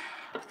 Malanta.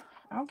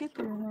 I'll get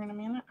there here in a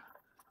minute.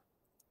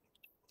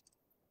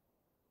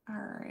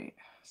 Alright.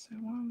 So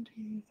 1,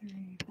 2,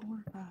 3,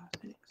 4, 5,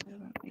 6,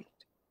 7, 8.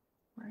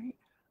 Right?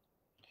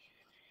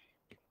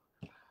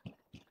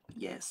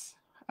 Yes.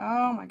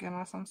 Oh my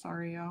goodness. I'm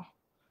sorry, y'all.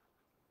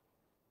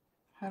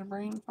 Had a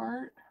brain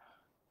fart?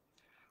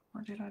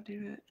 Or did I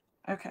do it?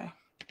 Okay.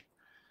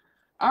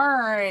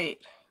 Alright.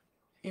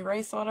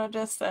 Erase what I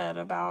just said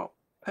about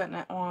putting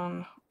it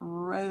on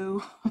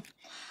row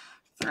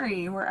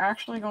 3. We're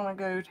actually going to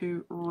go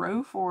to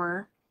row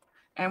 4,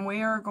 and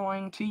we are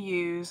going to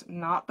use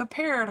not the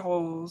paired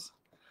holes,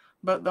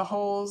 but the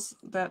holes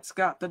that's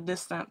got the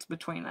distance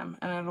between them,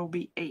 and it'll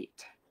be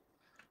 8.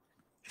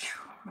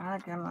 Whew, my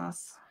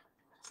goodness.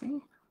 See,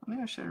 I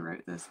knew I should have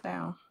wrote this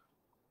down.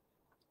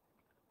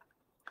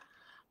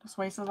 Just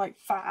wasted like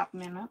 5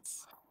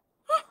 minutes.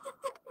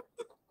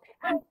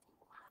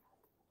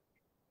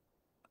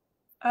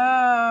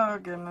 Oh,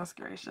 goodness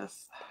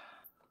gracious.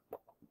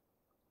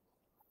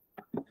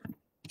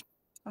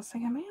 was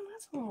thinking, man,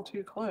 that's a little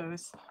too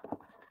close.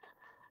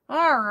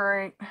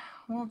 Alright,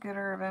 we'll get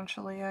her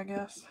eventually, I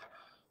guess.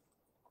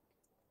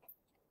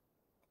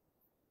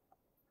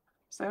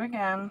 So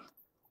again,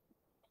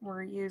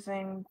 we're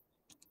using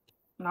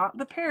not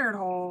the paired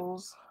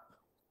holes,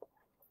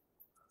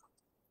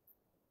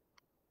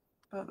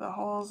 but the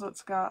holes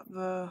that's got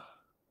the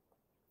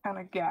kind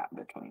of gap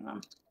between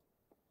them.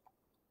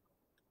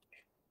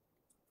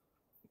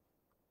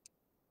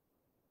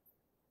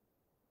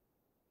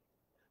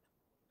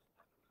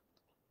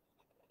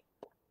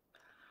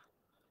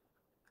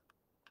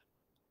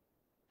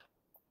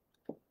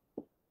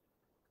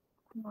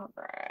 All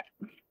right.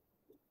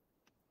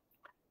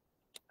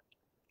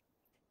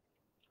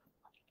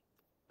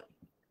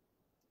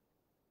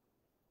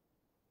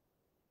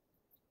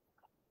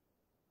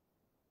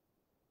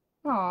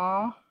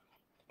 Aw.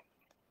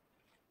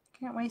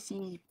 Can't wait to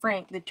see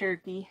Frank the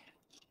turkey.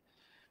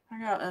 I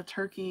got a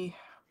turkey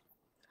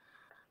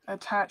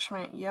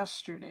attachment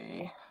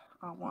yesterday.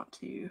 I want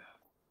to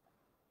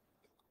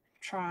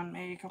try and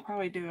make. I'll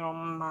probably do it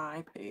on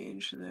my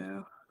page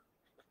though.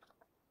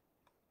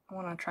 I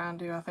want to try and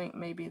do, I think,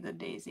 maybe the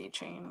daisy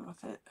chain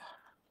with it.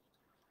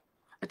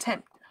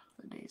 Attempt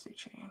the daisy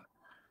chain.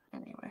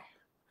 Anyway.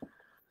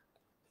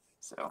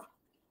 So,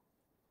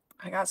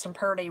 I got some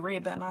pretty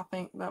ribbon. I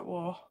think that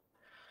will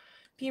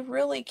be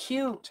really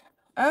cute.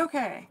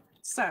 Okay,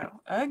 so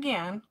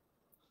again,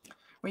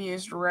 we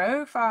used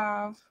row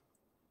 5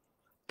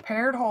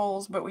 paired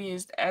holes, but we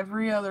used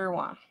every other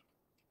one.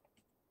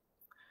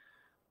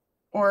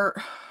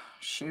 Or,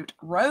 shoot,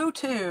 row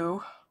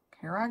 2,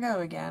 here I go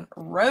again,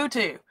 row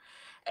 2,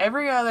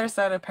 every other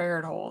set of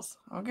paired holes.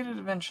 I'll get it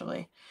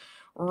eventually.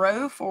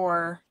 Row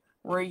 4,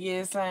 we're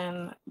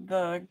using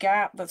the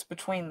gap that's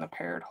between the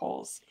paired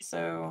holes.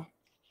 So,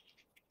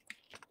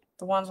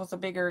 the ones with a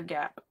bigger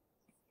gap.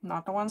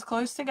 Not the ones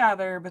close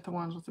together, but the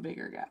ones with the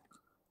bigger gap.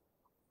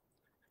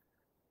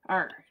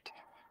 Alright.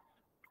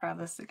 Try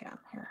this again.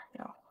 Here,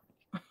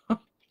 y'all.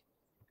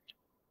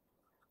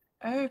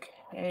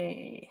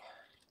 Okay.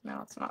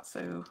 Now it's not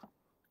so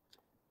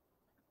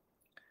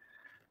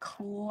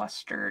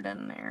clustered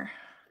in there.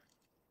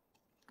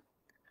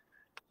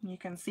 You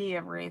can see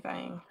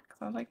everything.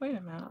 Because I was like, wait a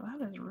minute,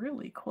 that is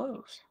really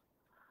close.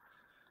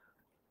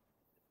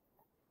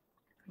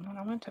 And when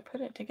I went to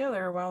put it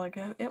together a while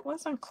ago, it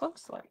wasn't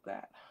close like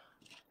that.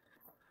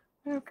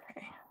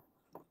 Okay.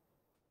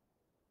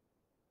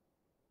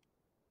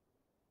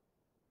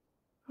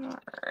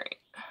 Alright.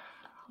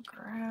 I'll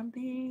grab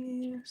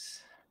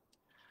these.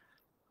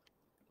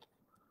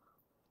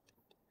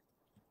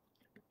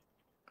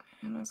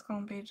 And it's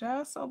going to be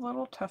just a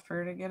little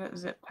tougher to get it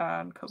zip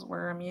tied because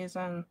where I'm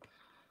using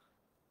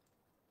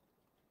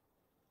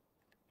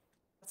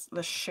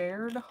the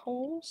shared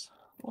holes,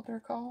 what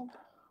they're called.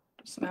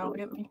 Just now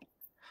get me.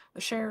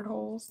 The shared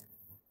holes.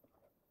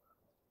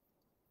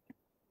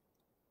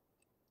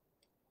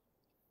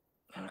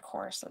 And of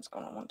course, it's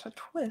going to want to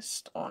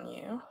twist on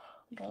you.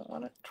 Don't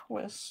let it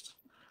twist.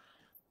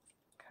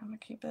 Kind of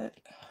keep it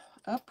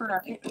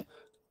upright.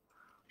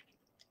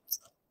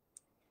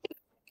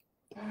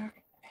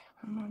 Okay,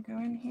 I'm going to go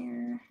in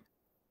here.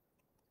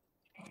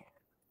 And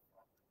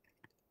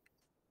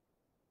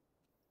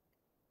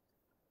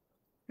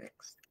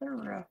fix the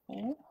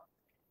ruffle.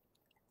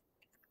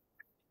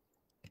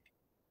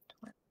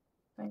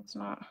 Things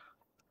not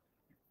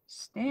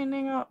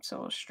standing up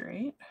so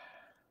straight.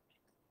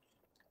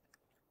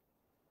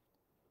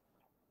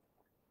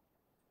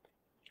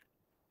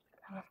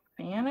 Kind of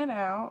fan it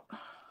out.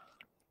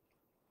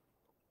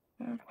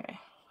 Okay,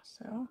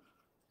 so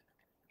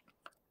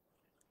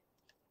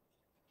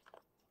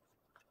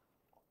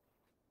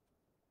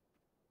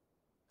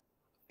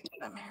get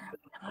them here in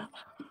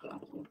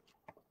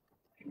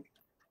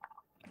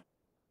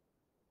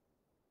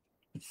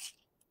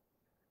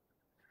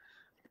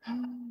a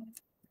minute.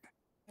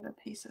 Get a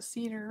piece of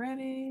cedar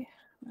ready.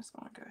 I'm just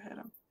going to go ahead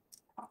and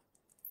pop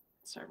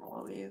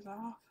several of these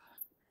off.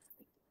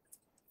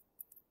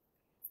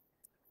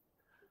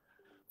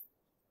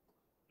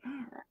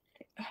 Alright.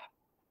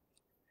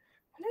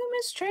 Hello,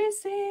 Miss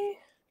Tracy.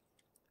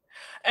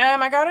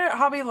 I got it at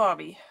Hobby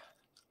Lobby.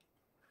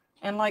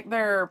 And like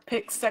their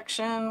pick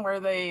section where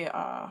they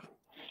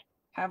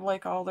have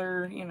like all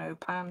their, you know,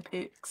 pine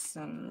picks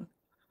and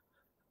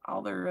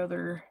all their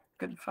other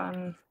good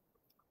fun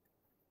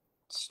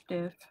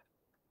stuff.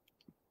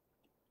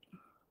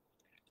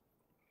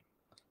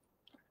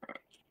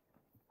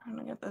 I'm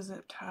gonna get the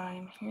zip tie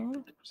in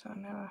here so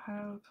now I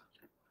have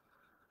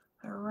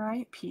the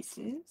right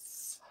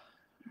pieces.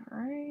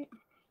 Alright.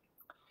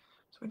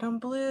 So we done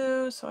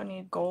blue, so I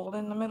need gold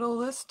in the middle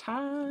this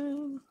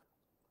time.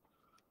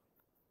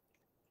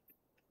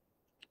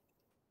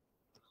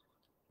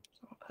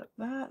 So I'll put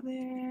that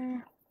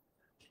there.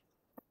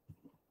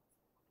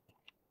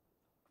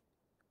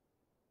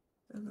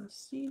 So the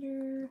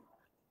cedar,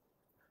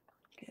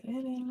 get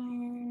it in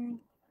there.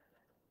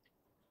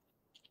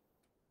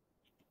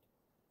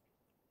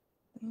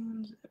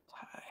 And zip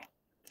tie.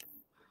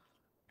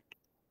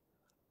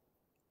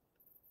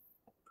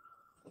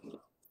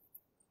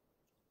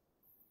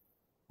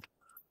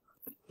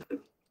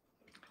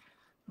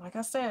 Like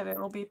I said,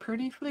 it'll be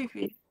pretty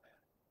floofy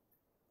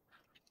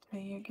till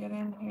you get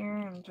in here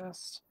and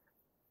just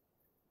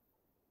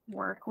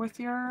work with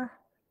your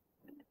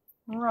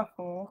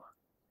ruffle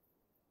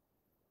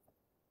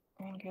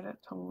and get it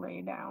to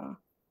lay down.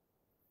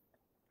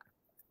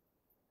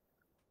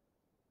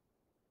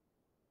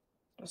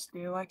 Just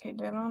do like it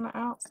did on the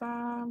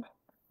outside.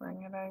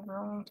 Bring it over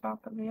on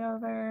top of the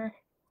other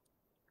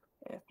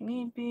if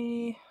need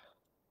be.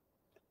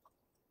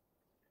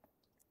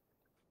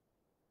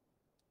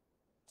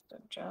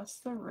 Just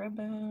adjust the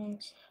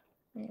ribbons.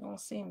 You won't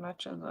see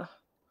much of the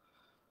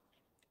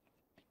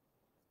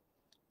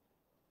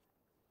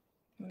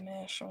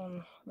mesh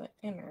on the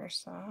inner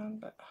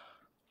side, but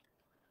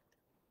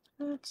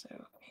that's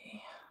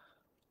okay.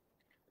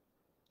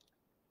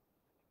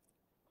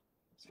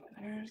 So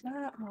there's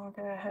that. I'll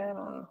go ahead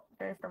and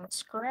go from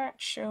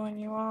scratch, showing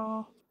you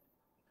all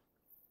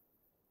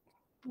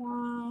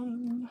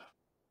one.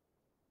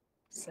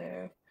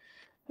 So,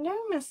 hello,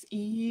 Miss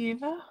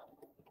Eve.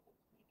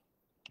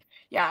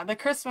 Yeah, the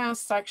Christmas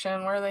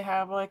section where they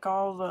have like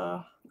all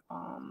the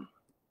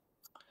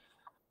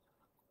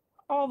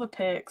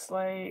picks,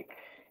 like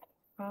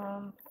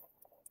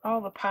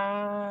all the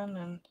pine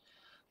and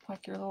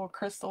like your little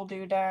crystal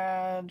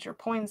doodads, your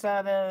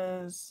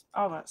poinsettias,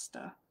 all that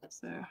stuff.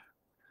 So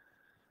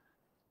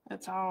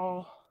it's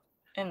all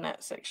in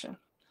that section.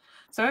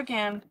 So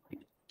again,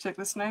 took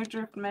the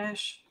snowdrift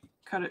mesh,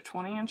 cut it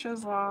 20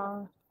 inches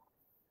long.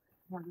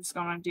 We're just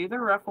going to do the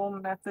ruffle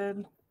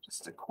method,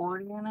 just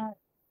accordion it.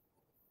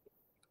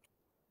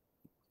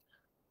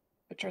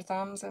 Put your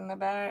thumbs in the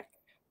back,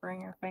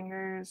 bring your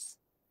fingers,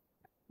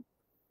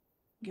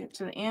 get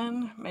to the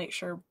end, make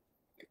sure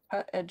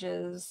cut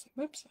edges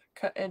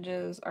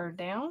are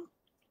down.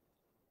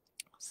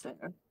 So,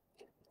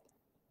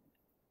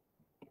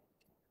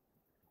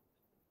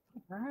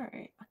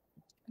 alright,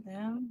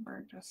 then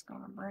we're just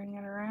going to bring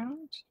it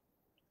around,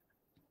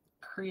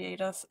 create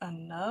us a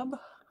nub,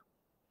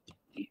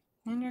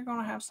 and you're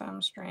going to have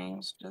some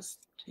strings.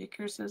 Just take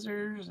your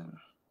scissors and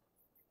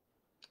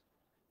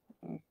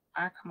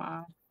whack them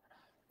off.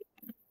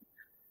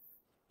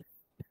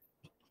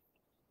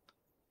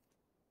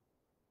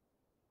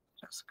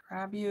 Just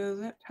grab you a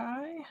zip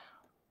tie.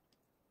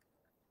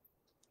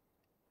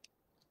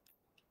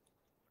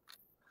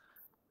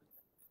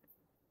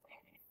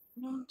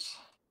 And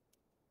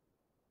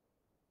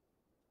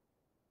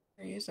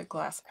use a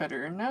glass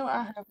cutter. No,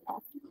 I have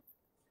not.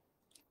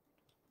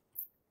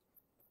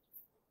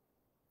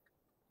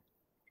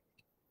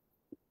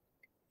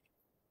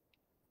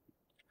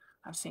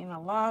 I've seen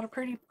a lot of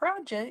pretty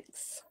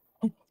projects.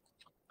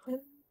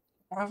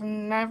 I've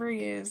never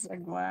used a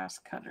glass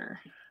cutter.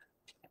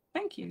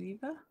 Thank you,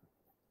 Eva.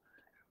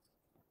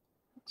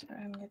 Let's try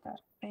and get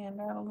that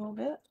fanned out a little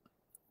bit.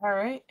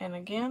 Alright, and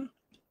again,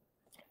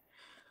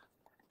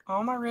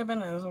 all my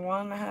ribbon is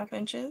 1.5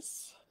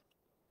 inches.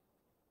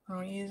 I'm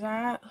going to use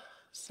that.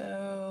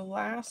 So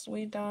last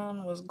we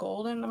done was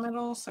gold in the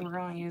middle, so we're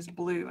going to use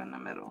blue in the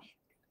middle.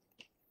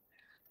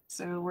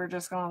 So we're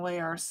just going to lay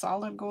our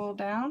solid gold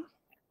down.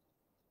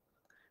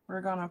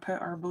 We're going to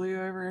put our blue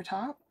over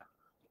top.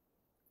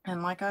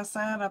 And like I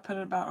said, I put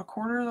it about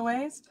 1/4 of the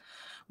ways.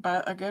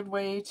 But a good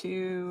way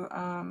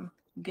to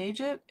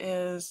gauge it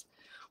is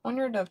on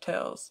your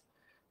dovetails.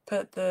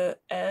 Put the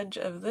edge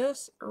of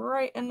this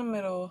right in the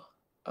middle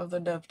of the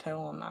dovetail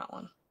on that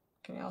one.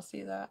 Can y'all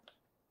see that?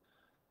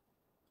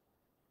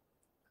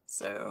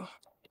 So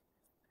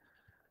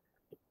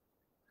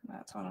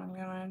that's what I'm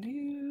gonna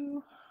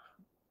do.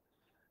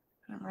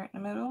 Put them right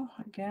in the middle.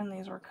 Again,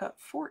 these were cut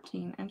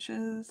 14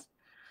 inches.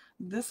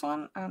 This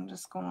one I'm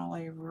just gonna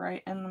lay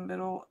right in the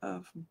middle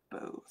of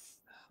both.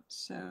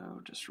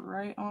 So just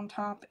right on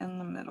top in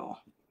the middle.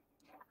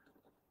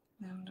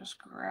 And just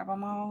grab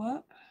them all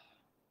up.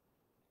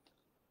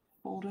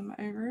 Fold them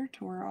over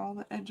to where all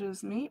the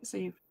edges meet, so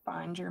you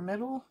find your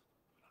middle.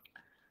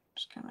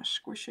 Just kind of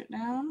squish it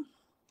down.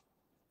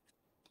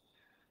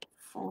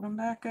 Fold them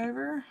back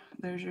over.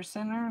 There's your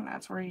center, and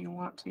that's where you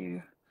want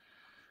to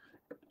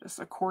just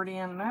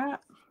accordion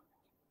that.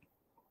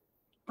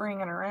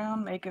 Bring it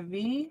around, make a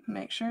V,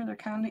 make sure they're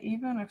kind of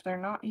even. If they're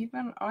not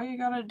even, all you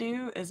gotta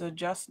do is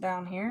adjust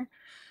down here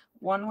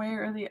one way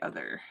or the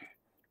other,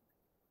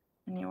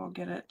 and you will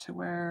get it to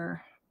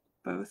where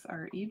both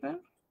are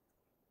even.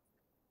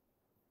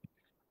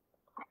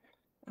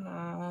 And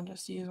I'll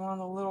just use one of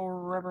the little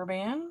rubber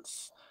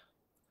bands.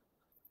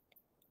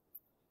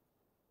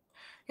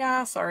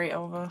 Yeah, sorry,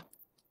 Elva.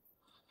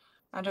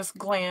 I just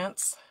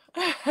glance.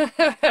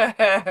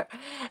 I'm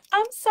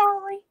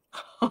sorry.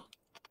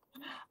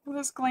 I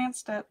just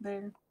glanced up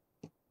there.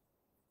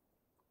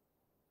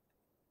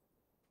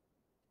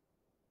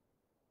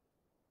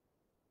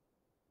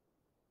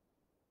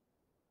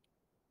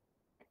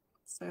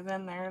 So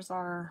then there's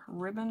our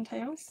ribbon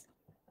tails.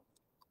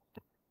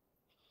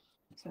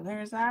 So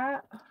there's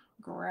that.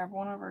 Grab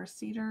one of our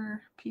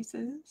cedar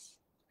pieces.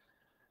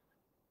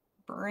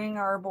 Bring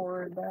our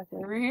board back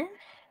over here.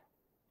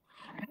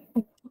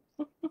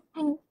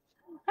 I'm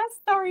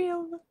sorry,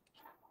 Elva.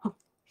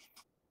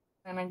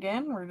 And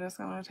again, we're just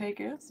going to take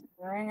this,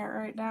 bring it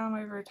right down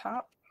over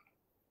top.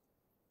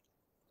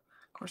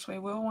 Of course, we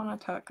will want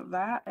to tuck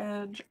that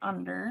edge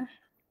under.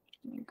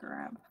 Let me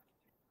grab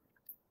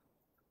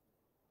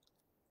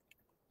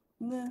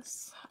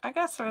this. I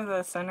guess for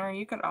the center,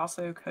 you could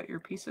also cut your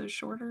pieces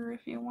shorter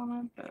if you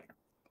wanted, but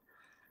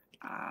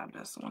I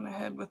just went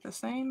ahead with the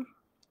same.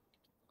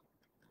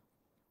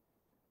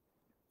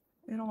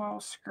 It'll all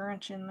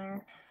scrunch in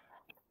there.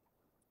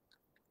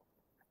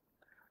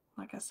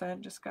 Like I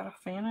said, just gotta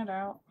fan it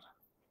out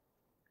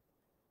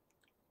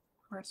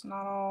where it's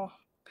not all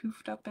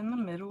poofed up in the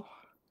middle.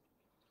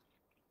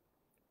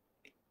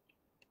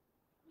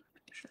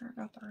 Make sure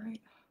I got the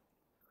right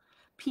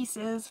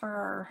pieces for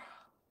our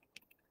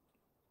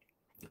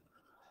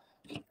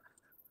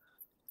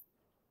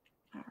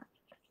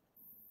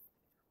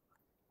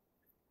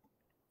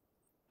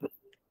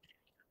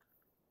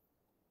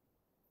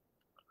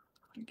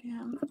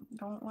again,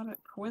 don't let it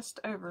twist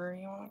over.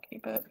 You want to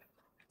keep it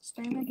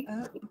standing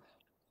up.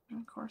 And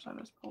of course, I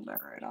just pulled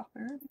that right off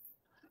there.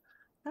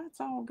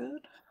 That's all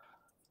good.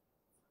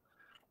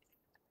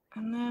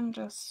 And then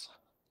just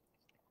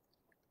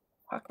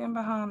tuck in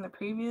behind the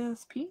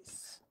previous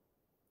piece.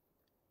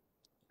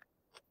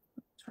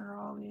 Make sure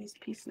all these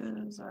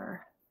pieces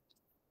are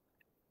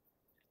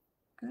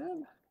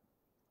good.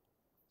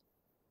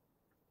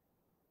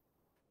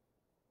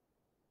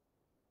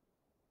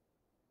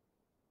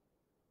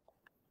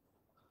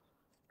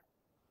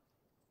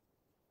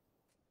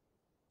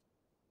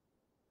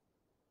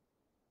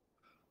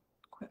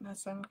 Quit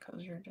messing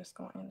because you're just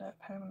going to end up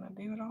having to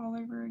do it all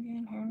over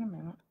again here in a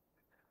minute.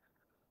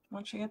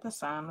 Once you get the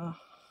sign.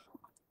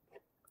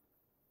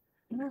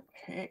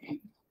 Okay.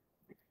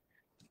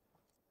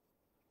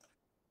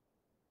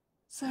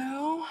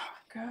 So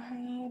go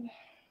ahead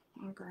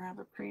and grab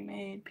a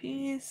pre-made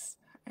piece,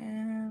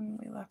 and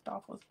we left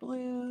off with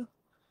blue.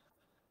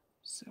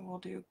 So we'll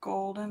do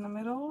gold in the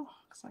middle,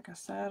 because like I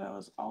said, I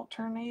was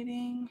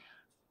alternating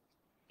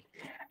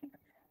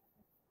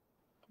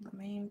the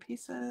main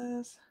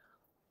pieces.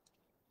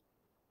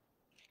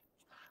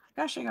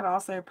 I guess you could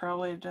also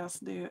probably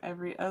just do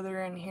every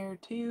other in here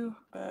too,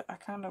 but I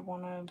kind of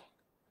wanted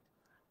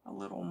a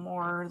little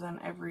more than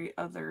every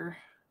other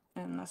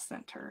in the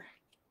center.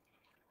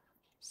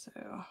 So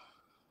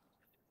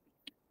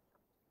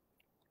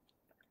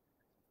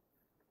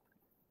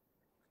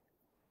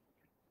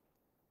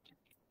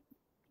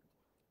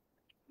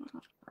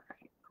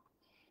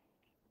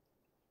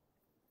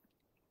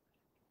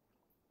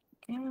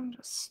again,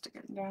 just stick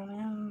it down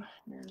in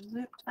your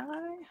zip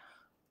tie,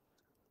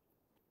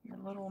 your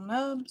little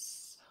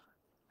nubs.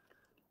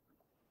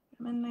 Get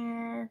them in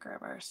there,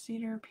 grab our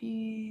cedar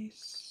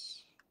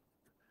piece,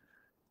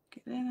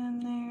 get it in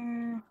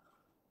there.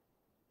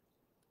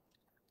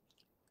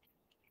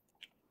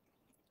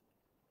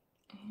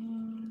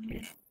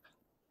 And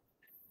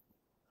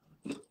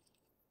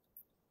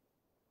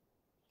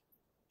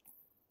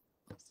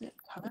zip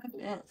tie it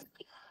in.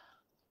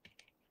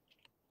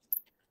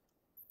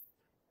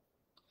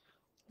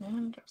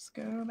 And just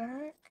go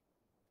back.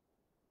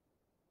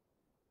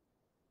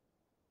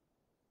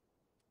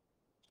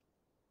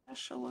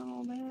 Push a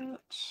little bit.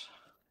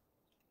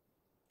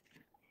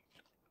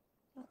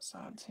 That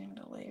side seemed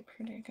to lay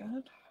pretty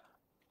good.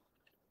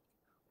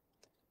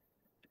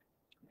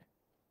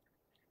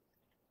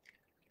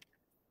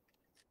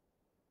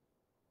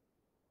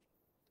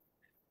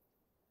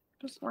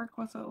 Just work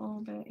with it a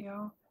little bit,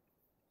 y'all.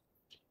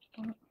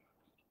 Don't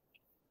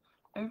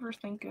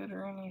overthink it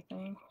or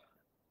anything.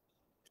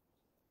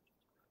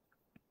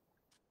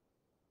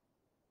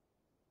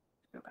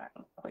 Go back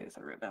and place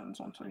the ribbons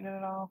once we get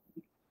it all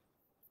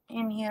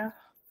in here.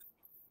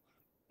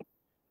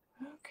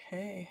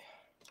 Okay.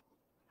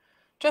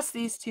 Just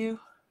these two.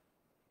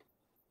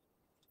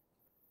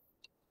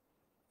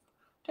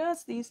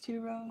 Just these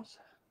two rows.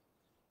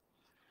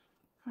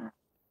 Right.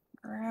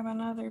 Grab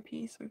another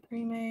piece we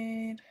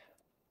pre-made.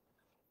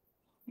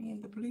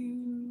 Need the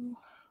blue.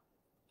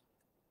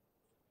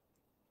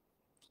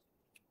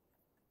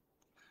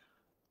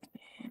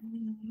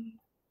 And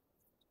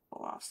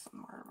pull off some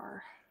more of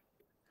our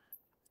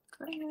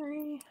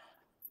greenery.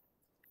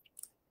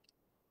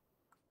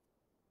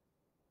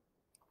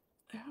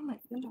 Oh my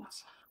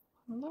goodness.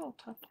 A little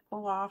tough to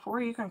pull off,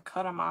 or you can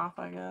cut them off,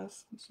 I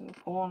guess, instead of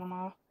pulling them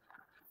off.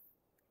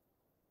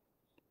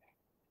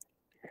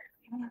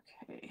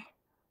 Okay.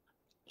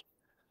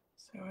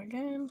 So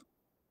again,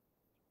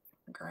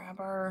 grab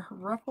our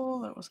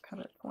ruffle that was cut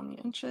at 20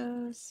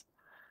 inches.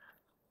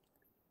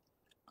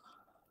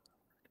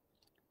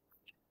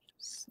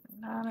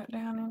 Slide it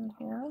down in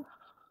here.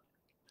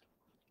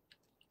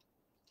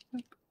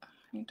 Oop, I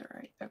need to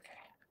write, okay.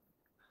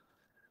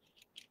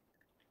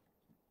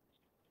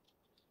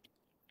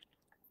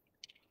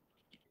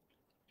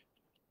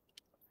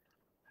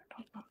 I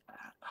don't want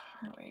that.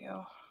 There we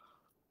go.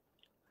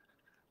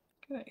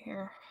 Get it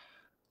here.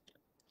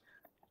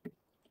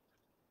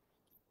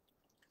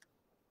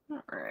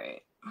 All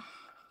right.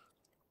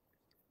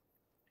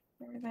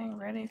 Everything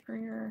ready for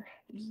your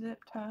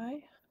zip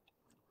tie.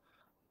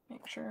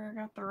 Make sure I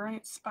got the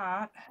right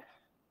spot.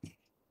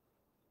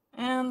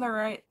 and the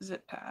right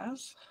zip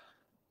ties.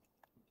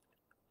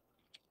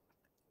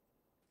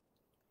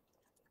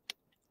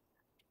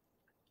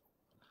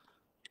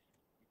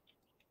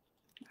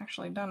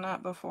 Actually done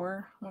that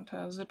before. Went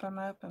to zip them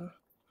up and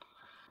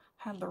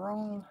had the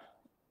wrong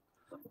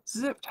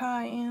zip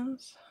tie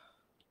ends.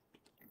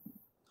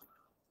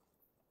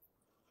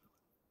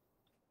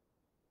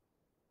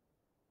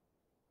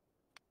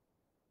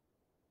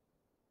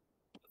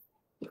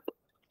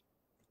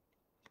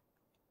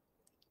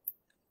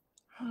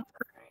 Alright,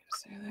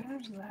 so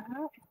there's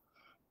that.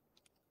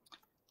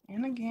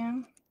 And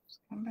again, just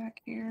come back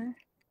here.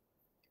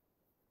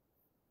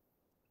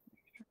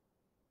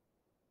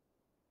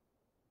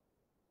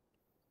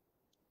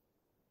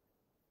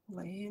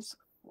 Lays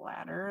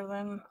flatter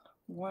than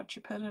what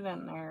you put it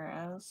in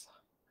there as.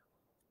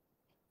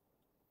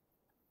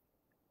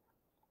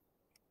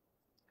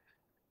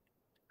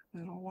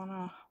 It'll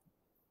wanna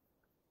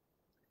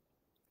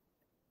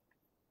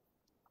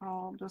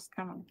all just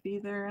kind of be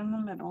there in the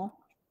middle.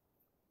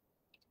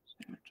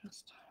 So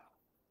just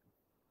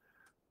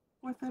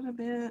with it a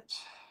bit.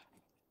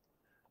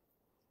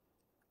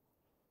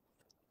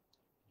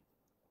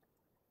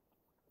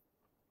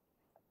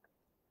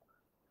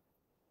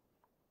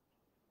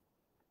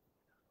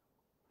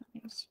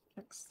 Just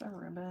fix the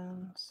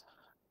ribbons.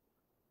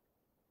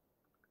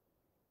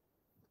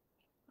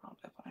 I'll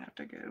definitely have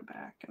to go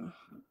back and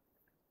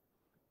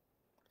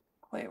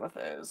play with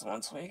those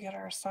once we get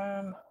our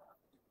sign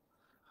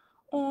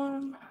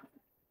on.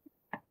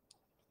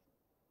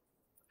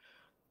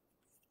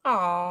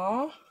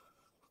 Aww.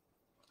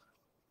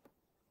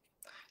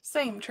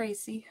 Same,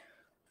 Tracy.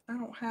 I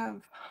don't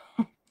have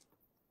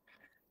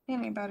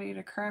anybody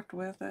to craft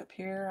with up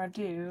here. I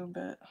do,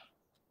 but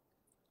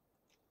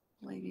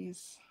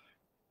lady's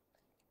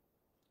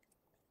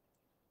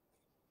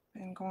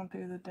been going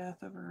through the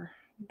death of her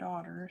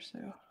daughter,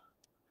 so.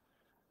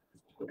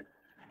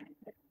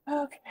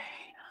 Okay.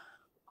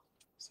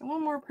 So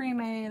one more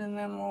pre-made and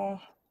then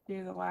we'll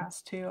do the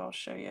last two. I'll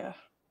show you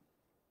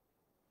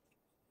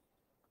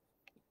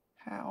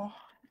how.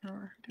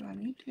 Or do I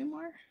need two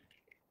more?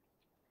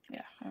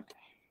 Yeah, okay.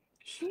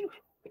 Shoot.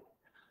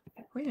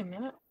 Wait a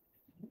minute.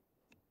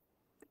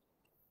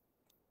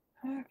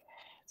 Okay,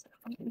 so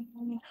let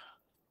me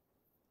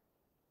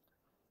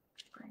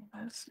bring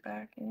this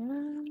back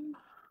in.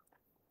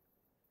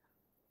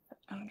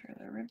 Under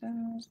the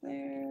ribbons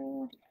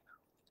there.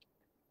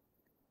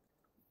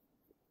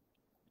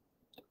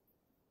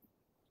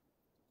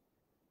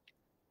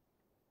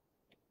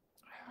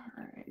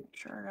 Alright, make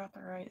sure I got the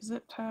right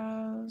zip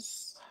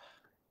ties.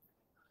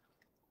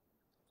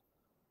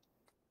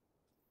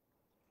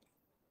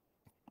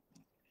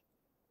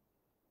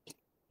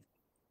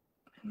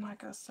 And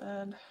like I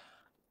said,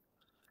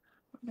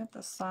 we get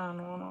the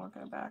sign one, I'll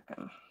go back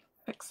and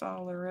fix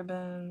all the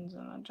ribbons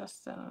and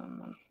adjust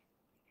them.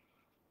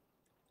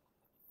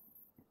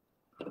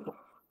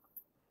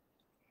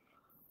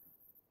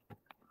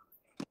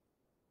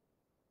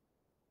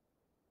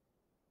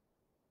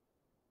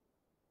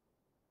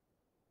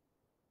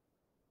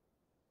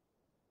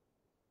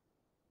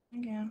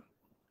 Again,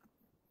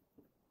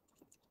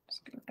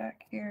 just go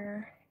back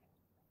here.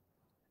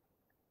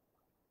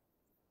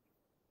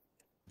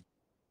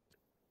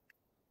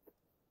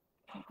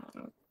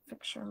 And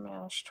fix your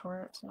mesh to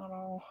where it's not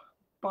all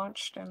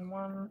bunched in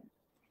one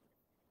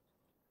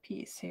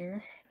piece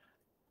here.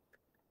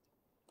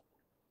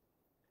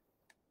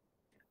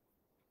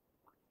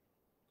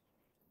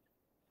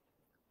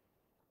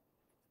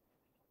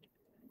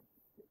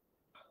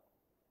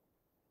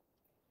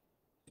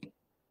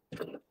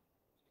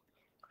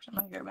 I'm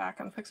gonna go back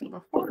and fix it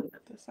before I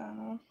put this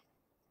on.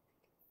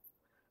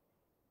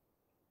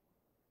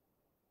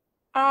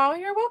 Oh,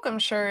 you're welcome,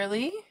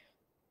 Shirley.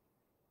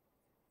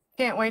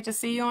 Can't wait to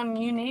see you on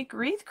Unique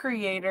Wreath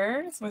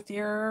Creators with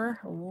your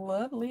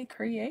lovely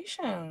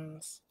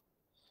creations.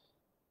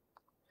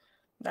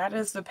 That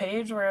is the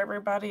page where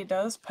everybody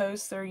does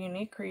post their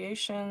unique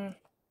creation.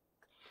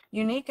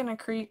 Unique and a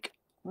Creek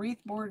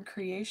Wreath Board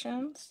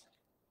Creations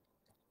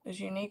is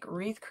Unique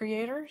Wreath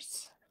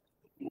Creators.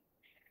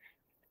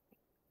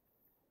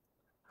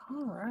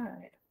 All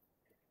right.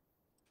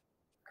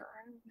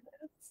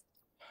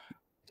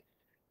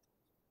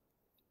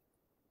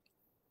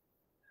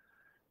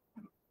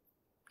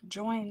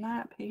 Join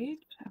that page,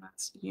 and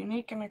it's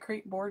Unique and a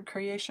Creek Board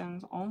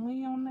Creations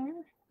only on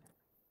there.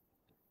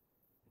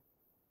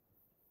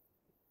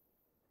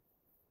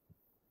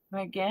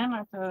 And again,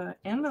 at the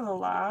end of the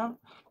live,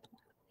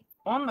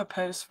 on the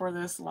post for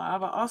this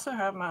live, I also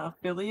have my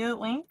affiliate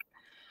link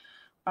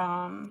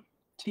to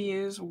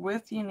use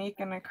with Unique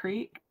and a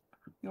Creek.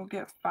 You'll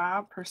get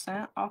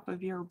 5% off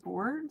of your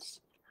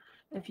boards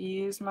if you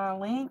use my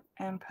link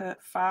and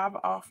put 5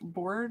 off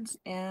boards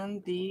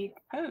in the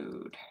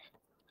code.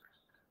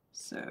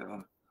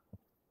 So,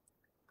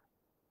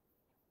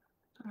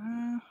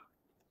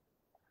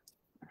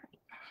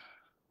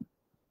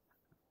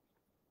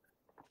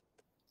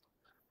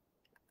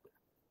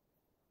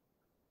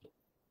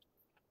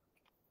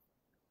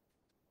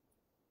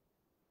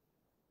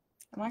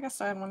 And like I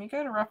said, when you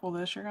go to ruffle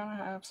this, you're going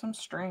to have some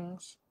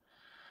strings.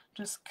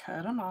 Just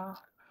cut them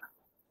off.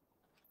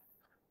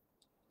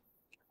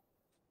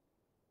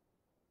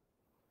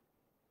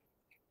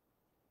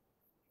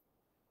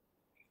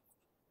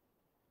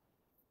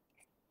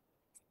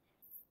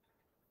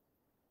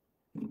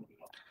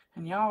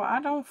 And y'all, I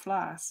don't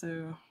fly,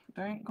 so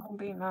there ain't gonna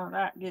be none of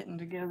that getting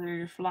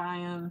together,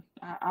 flying.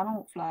 I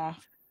don't fly.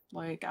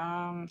 Like,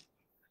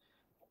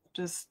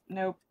 just,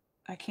 nope.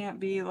 I can't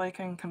be, like,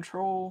 in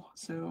control,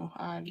 so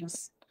I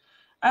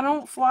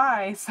don't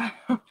fly, so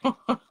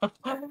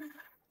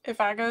if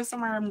I go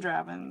somewhere, I'm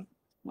driving.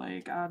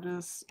 Like, I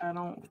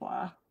don't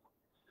fly.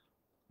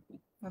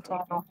 That's why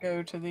I don't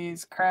go to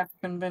these craft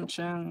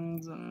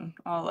conventions and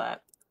all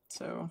that.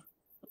 So,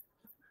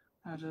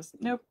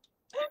 nope.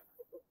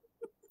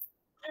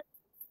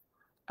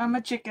 I'm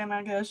a chicken,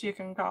 I guess you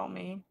can call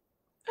me.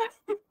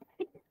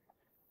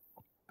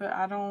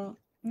 But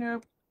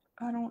nope,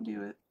 I don't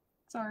do it.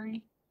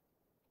 Sorry.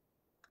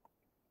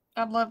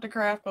 I'd love to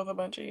craft with a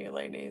bunch of you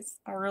ladies.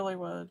 I really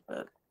would,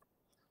 but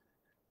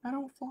I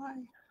don't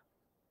fly.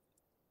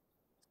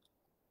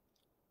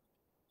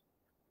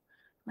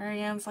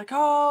 Marianne's like,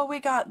 oh, we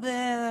got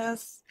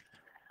this.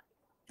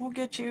 We'll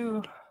get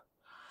you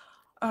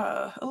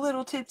a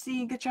little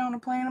tipsy, get you on a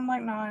plane. I'm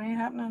like, no, it ain't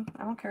happening.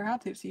 I don't care how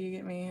tipsy you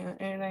get me.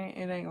 It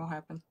ain't gonna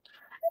happen.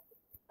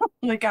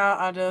 Like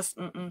I just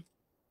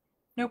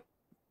nope.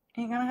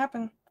 Ain't gonna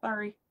happen.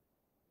 Sorry.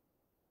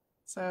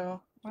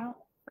 So,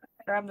 well,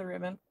 grab the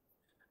ribbon.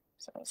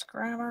 So let's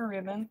grab our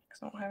ribbon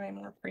because I don't have any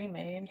more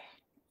pre-made.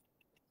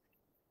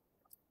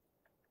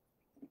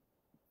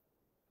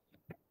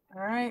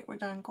 Alright, we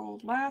done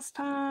gold last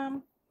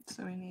time.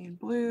 So we need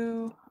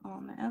blue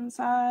on the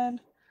inside.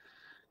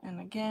 And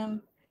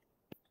again,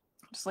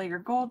 just lay your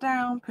gold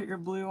down, put your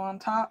blue on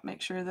top,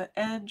 make sure the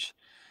edge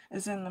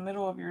is in the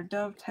middle of your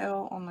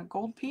dovetail on the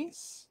gold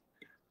piece.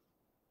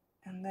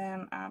 And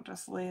then I'll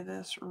just lay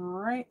this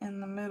right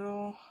in the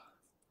middle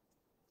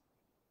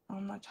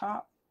on the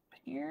top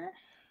here.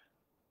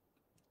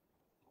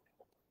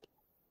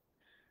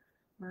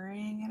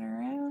 Bring it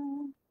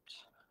around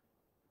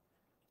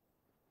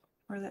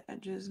where the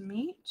edges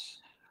meet.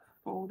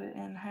 Fold it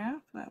in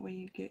half, that way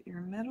you get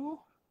your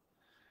middle.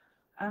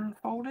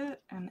 Unfold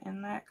it, and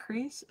in that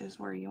crease is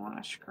where you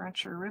want to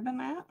scrunch your ribbon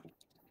at.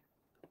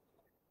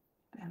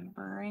 And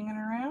bring it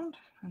around.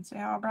 And see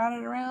how I brought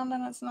it around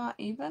and it's not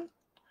even?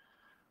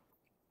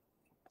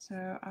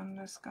 So I'm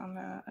just going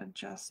to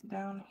adjust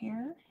down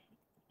here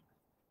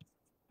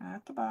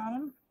at the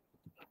bottom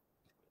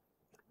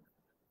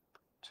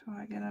till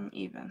I get them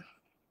even.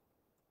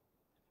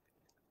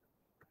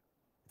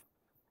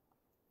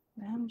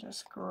 Then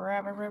just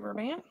grab a rubber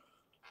band.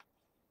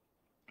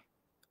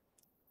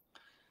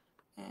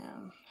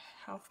 And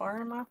how far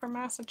am I from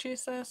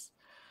Massachusetts?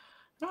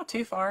 Not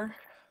too far.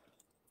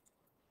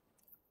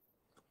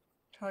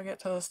 Till I get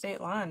to the state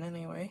line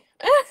anyway.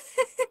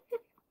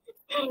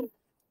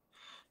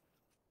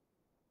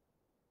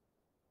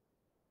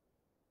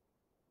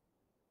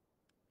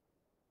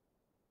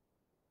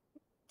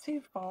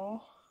 Too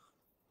far.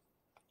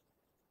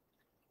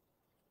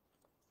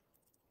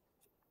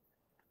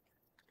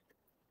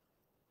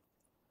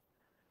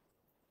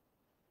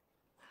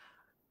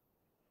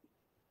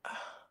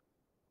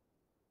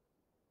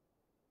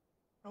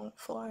 Don't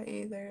fly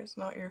either. It's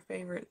not your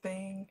favorite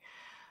thing.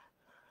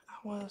 I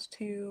was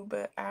too,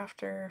 but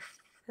after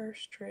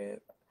first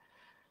trip,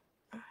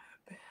 I've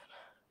been.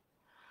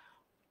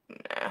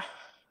 Nah.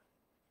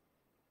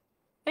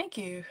 Thank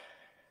you.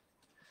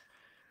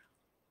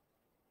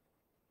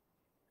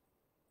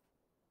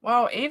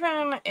 Well,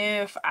 even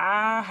if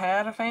I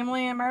had a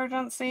family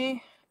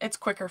emergency, it's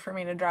quicker for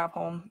me to drive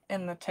home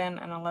in the 10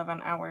 and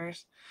 11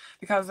 hours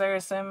because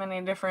there's so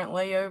many different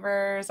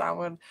layovers.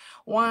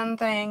 One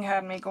thing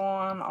had me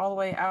going all the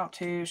way out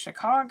to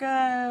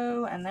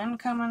Chicago and then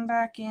coming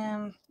back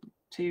in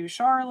to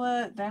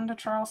Charlotte, then to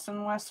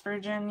Charleston, West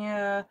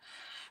Virginia,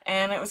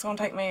 and it was going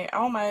to take me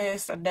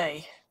almost a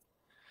day.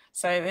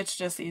 So it's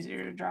just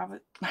easier to drive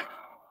it.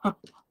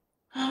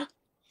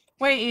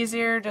 Way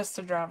easier just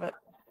to drive it.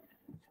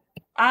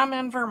 I'm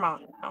in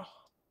Vermont now.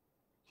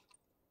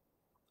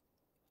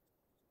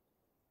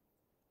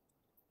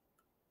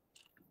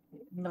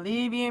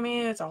 Believe you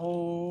me, it's a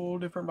whole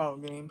different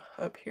ballgame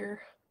up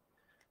here.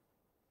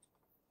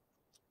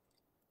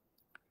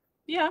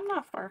 Yeah, I'm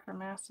not far from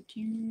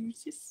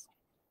Massachusetts.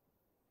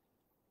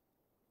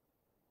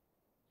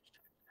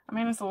 I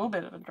mean, it's a little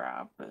bit of a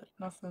drive, but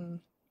nothing,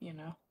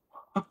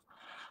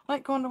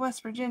 like going to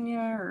West Virginia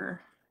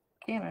or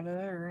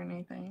Canada or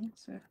anything.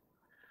 So, of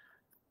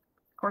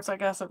course, I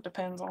guess it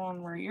depends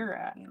on where you're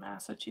at in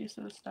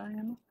Massachusetts,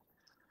 Diana.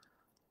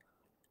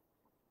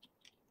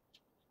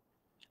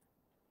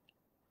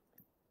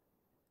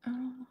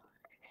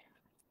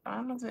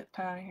 Find a zip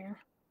tie here.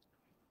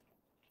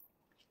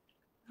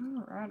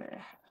 Alrighty.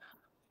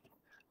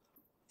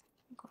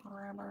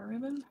 Grab our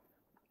ribbon.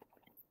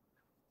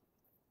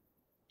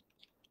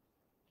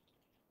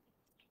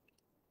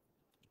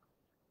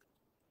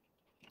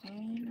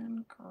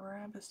 And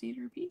grab a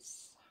cedar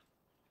piece.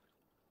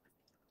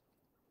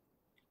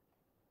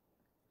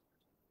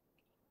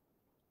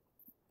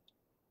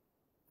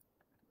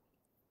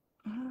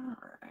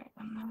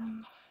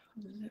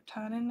 Zip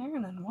tied in there,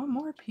 and then one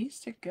more piece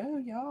to go,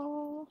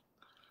 y'all.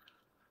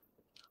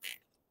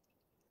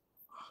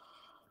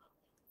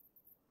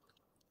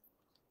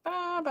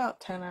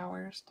 About 10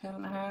 hours, 10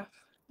 and a half.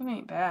 It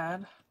ain't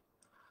bad.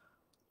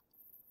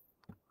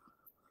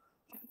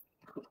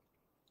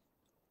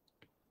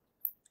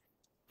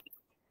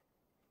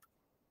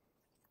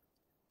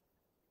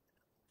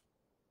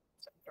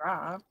 It's a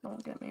drive,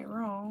 don't get me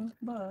wrong,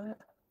 but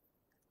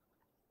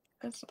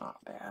it's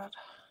not bad.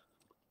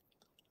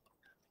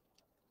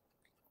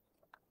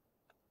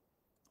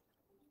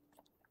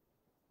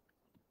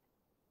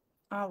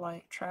 I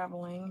like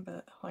traveling,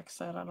 but like I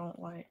said, I don't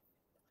like,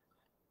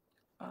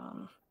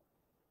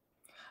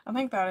 I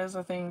think that is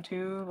a thing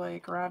too,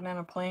 like riding in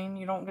a plane,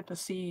 you don't get to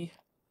see,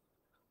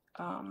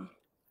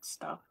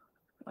 stuff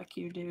like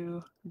you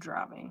do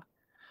driving.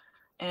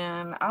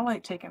 And I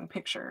like taking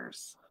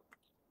pictures.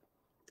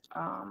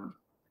 So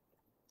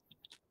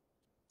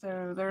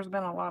there's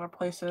been a lot of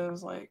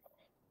places like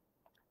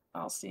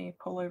I'll see,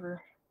 pull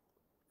over,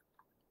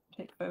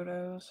 take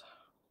photos.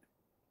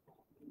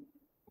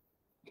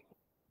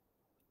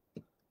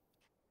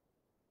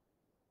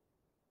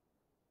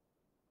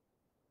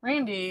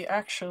 Randy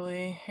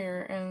actually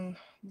here in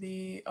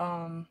the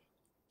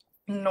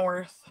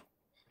north,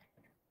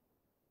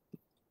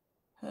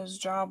 his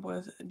job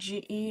with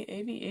GE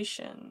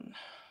Aviation.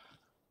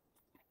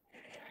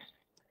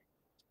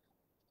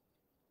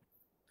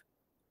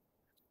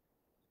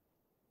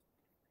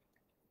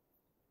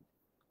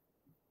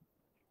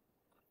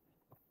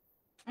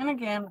 And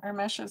again, our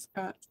mesh is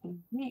cut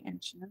 8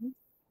 inches.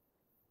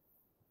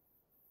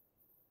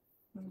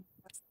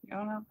 That's the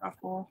owner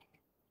ruffle.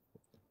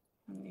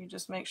 And you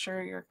just make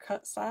sure your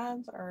cut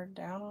sides are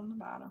down on the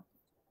bottom.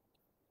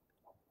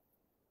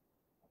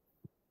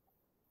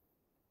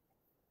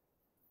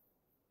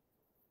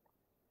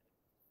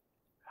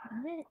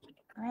 Alright,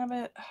 grab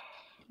it,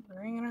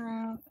 bring it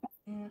around,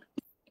 and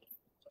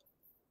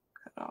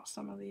cut off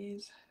some of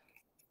these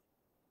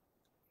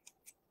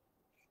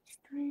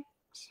strings.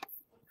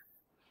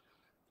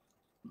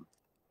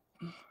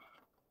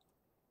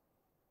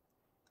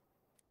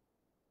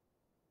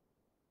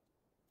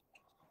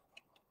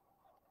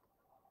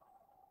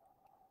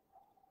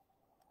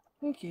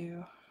 Thank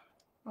you.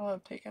 I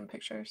love taking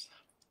pictures.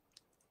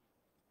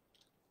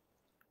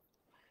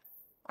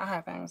 I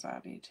have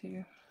anxiety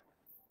too.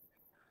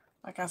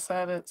 Like I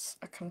said, it's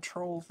a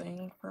control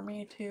thing for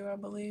me too, I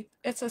believe.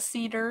 It's a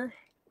cedar.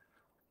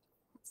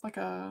 It's like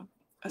a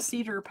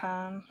cedar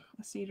pine.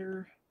 A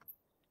cedar.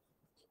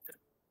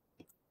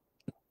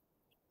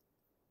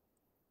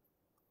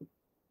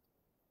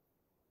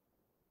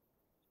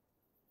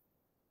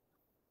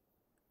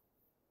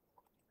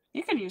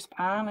 You could use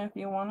pine if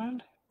you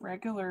wanted.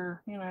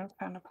 Regular, you know,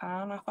 kind of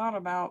pine. I thought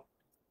about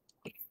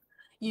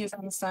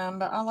using some,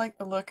 but I like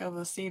the look of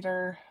the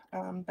cedar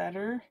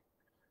better.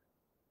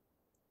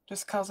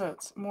 Just because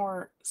it's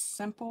more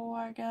simple,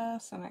 I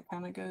guess, and it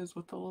kind of goes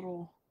with the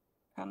little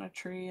kind of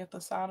tree at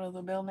the side of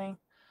the building.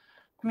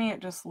 To me,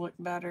 it just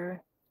looked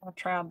better. I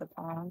tried the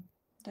pine,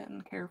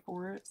 didn't care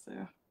for it, so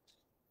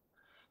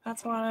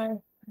that's why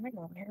I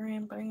go here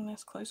and bring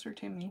this closer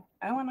to me.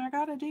 Oh, and I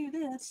gotta do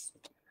this.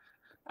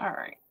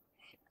 Alright.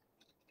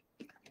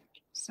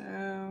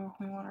 So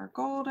we want our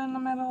gold in the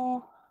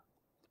middle.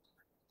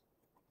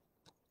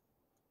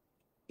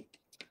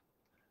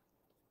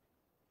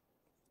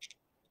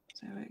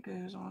 So it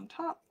goes on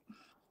top.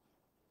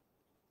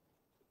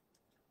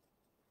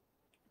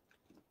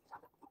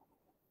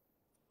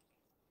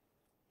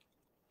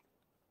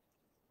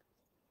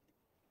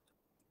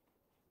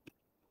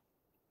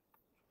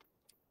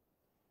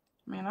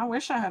 I mean, I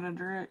wish I had a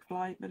direct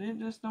flight, but it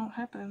just don't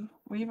happen.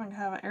 We even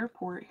have an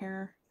airport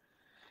here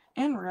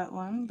in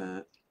Rutland,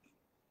 but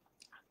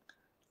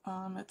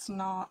it's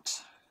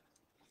not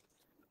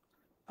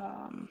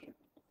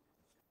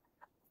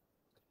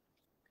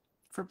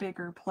for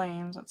bigger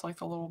planes. It's like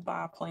the little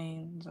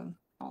biplanes and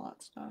all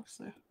that stuff.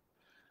 So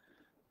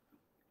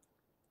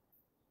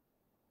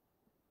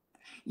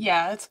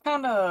yeah, it's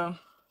kind of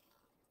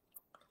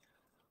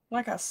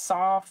like a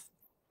soft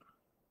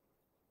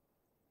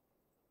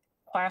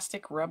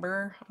plastic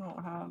rubber. I don't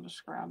know how to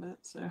describe it.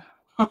 So,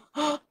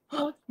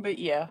 but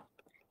yeah.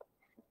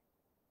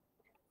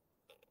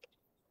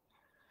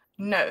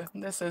 No,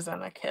 this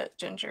isn't a kit,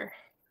 Ginger.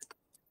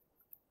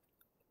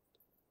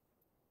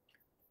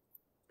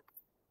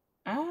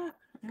 Ah,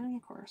 and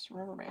of course,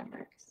 rubber band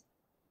bricks.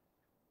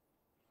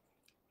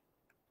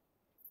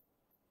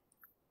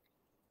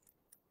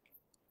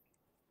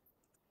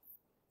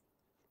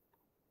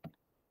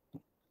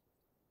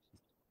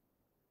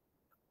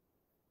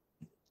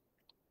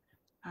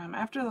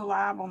 After the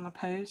live on the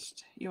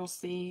post, you'll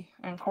see,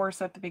 and of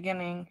course at the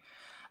beginning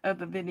of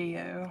the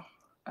video,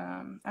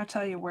 I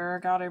tell you where I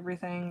got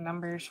everything,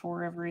 numbers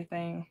for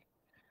everything.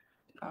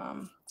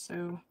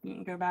 So you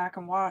can go back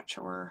and watch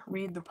or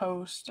read the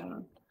post,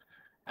 and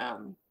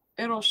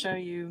it'll show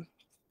you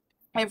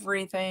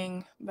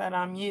everything that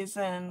I'm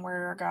using,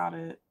 where I got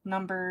it,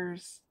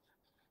 numbers,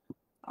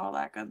 all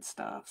that good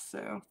stuff.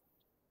 So,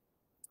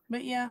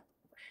 but yeah.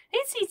 Hey,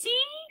 Cece!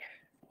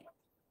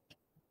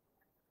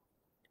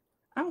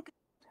 I'm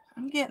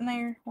getting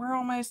there. We're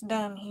almost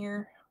done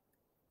here.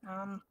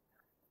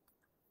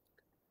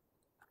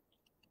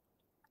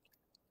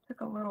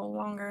 Took a little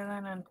longer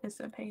than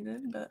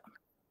anticipated, but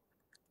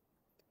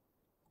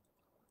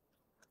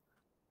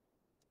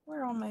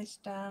we're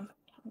almost done.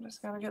 I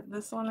just gotta get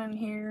this one in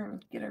here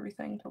and get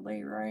everything to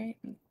lay right.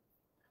 And,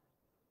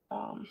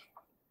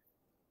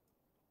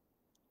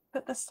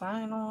 put the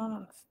sign on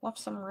and fluff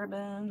some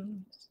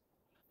ribbons.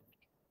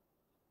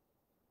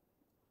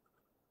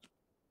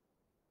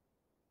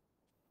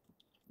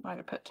 Might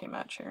have put too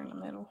much here in the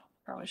middle.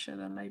 Probably should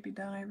have maybe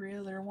done every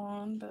other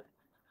one, but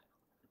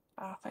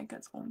I think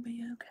it's gonna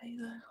be okay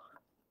though.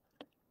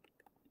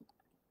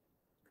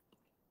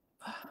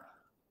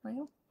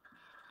 Well,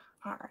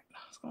 alright,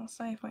 I was gonna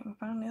say if we can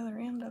find the other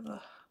end of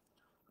the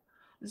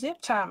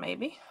zip tie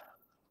maybe.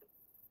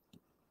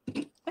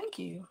 Thank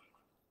you.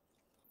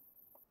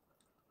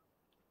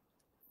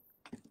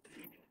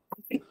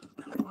 I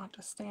want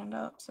to stand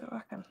up so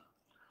I can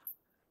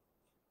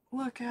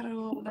look at it a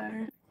little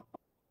better.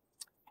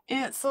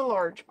 It's a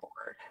large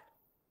board.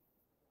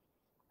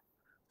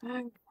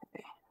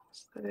 Okay,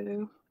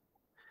 so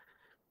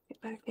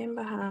get back in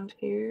behind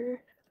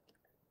here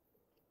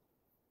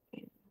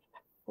and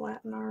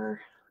flatten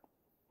our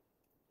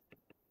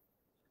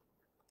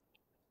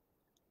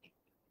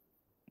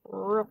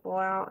ripple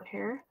out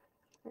here.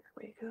 There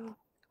we go.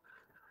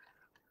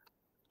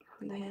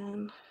 And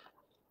then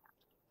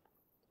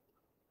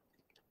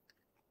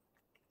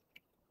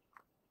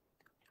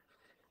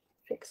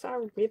fix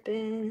our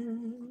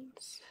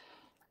ribbons.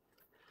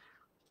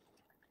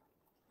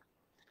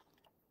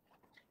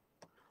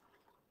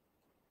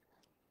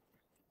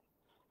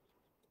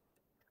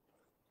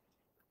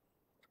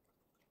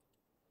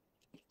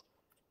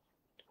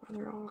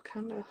 They're all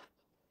kind of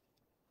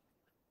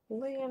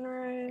laying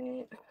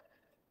right.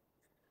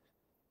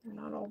 They're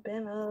not all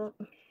bent up.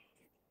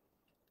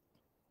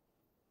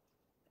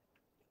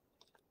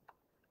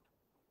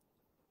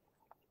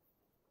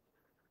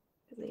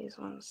 These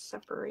ones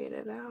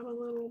separated out a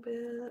little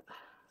bit.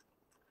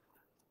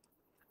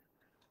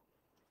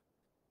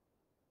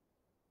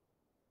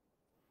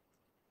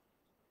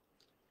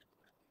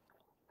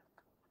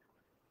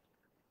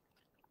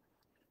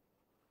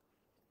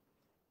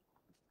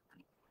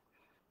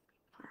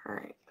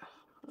 Alright,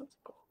 let's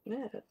bolt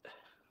it. This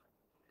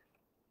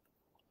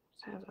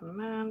has a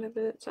mind of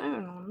its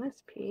own on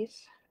this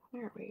piece.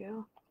 There we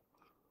go.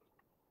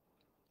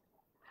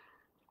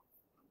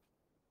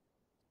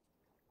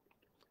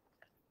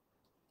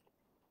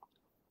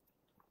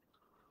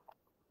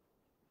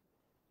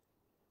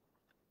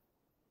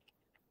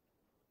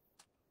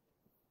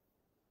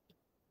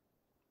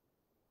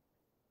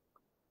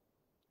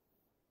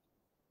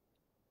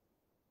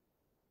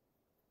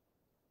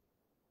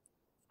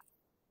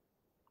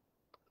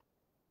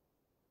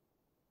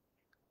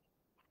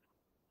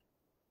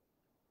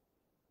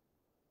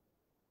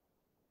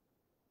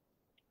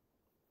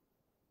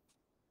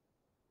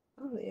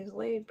 Some of these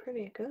laid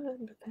pretty good,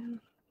 but then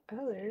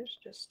others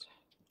just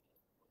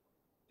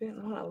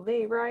didn't want to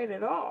lay right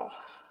at all.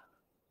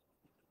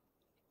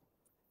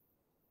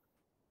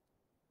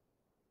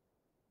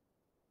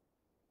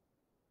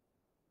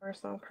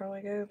 First, I'll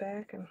probably go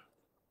back and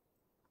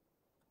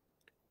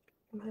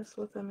mess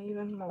with them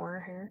even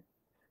more here.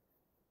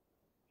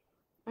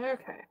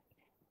 Okay.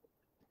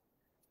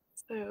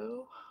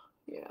 So,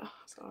 yeah,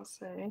 so I'll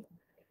say.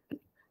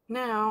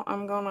 Now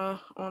I'm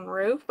gonna, on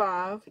row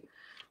 5,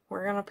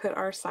 we're gonna put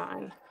our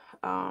sign.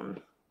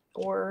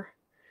 Or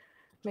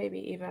maybe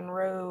even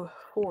row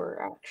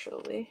 4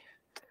 actually.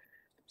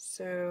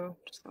 So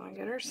just gonna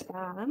get our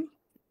sign.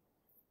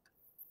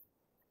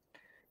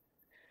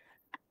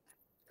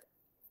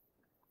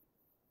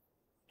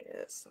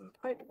 Get some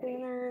pipe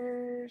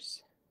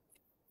cleaners.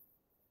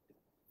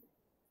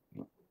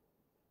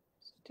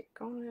 Stick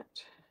on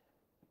it.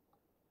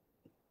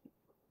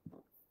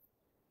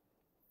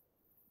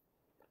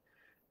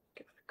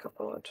 Give it a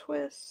couple of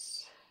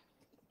twists.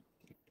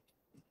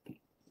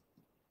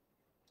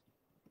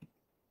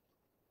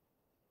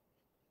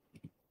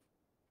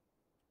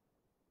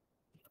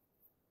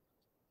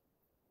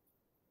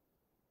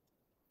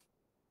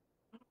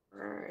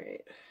 All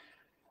right.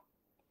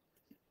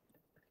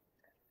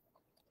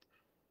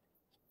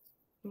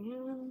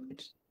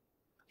 And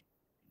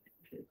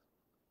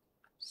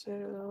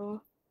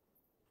so,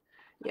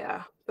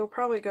 yeah, they'll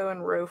probably go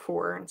in row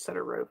 4 instead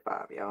of row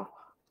 5, y'all.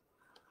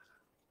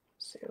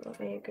 So let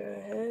me go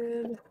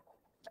ahead,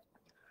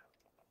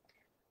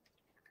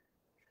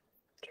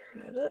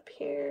 turn it up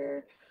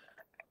here.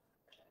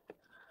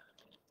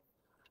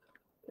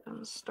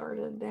 I'm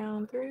started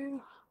down through.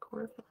 Of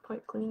course, the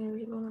pipe cleaner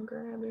is going to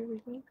grab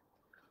everything.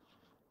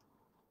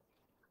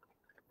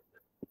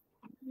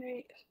 All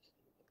right.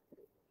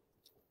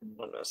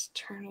 We'll just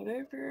turn it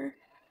over.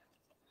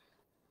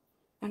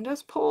 And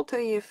just pull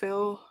till you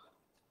feel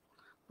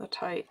the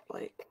tight,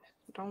 like,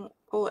 don't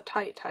pull it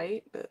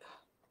tight, but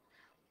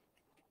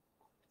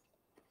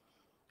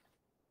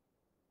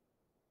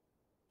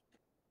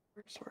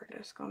first we're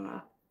just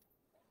gonna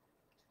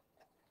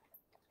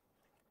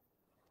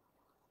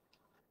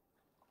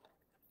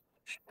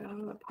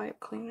The pipe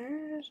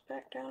cleaners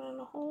back down in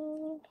the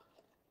hole.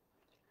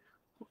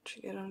 Once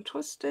you get them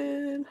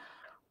twisted.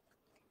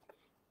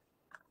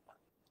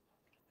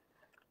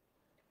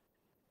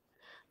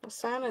 The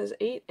sign is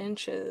 8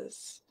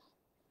 inches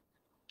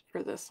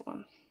for this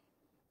one.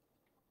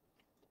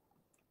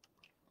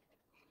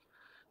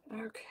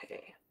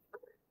 Okay.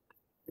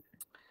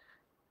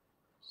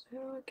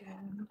 So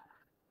again,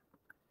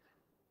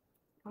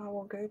 I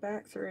will go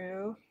back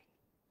through.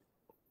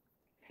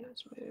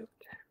 It's moved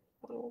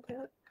a little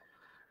bit.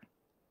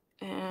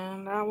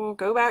 And I will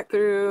go back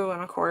through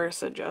and of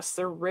course adjust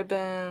the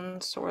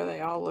ribbons so where they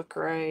all look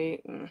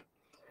right and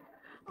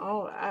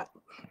all that.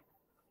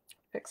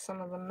 Fix some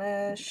of the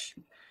mesh.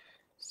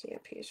 See a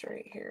piece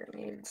right here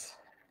needs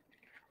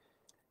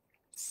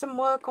some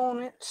work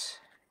on it.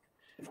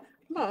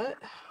 But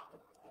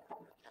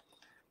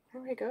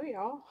here we go,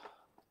 y'all.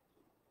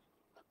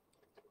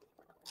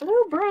 Hello,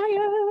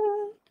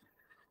 Brian.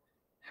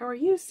 How are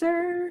you,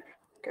 sir?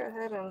 Go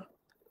ahead and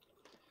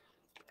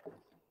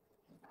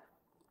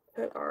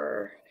put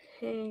our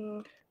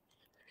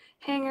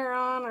hanger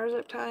on, our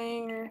zip tie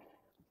hanger.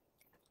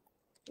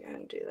 Go ahead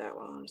and do that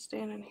while I'm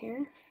standing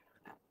here.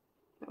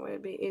 That way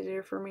it'd be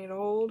easier for me to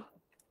hold.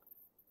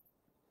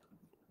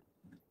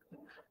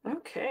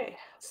 Okay,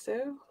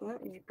 so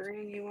let me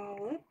bring you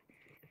all up.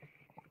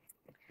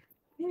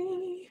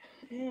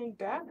 And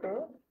back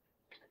up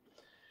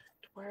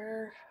to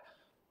where,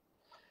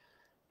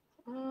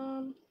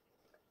 of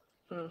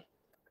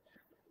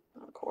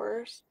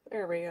course,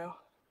 there we go.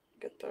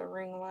 Get the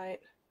ring light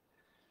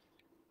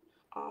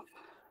off.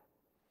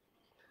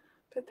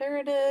 But there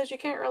it is. You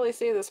can't really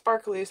see the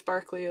sparkly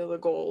of the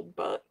gold,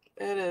 but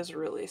it is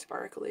really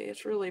sparkly.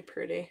 It's really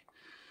pretty.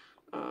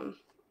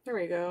 There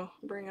we go.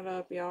 Bring it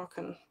up. Y'all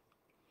can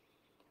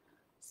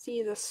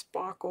see the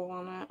sparkle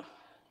on it.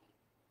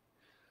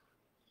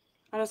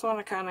 I just want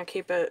to kind of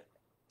keep it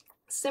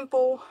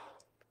simple.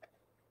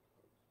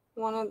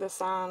 Wanted the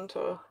sign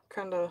to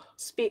kind of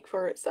speak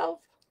for itself.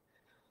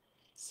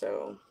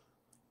 So,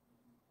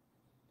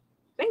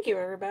 thank you,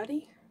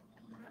 everybody.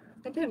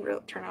 It did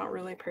turn out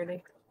really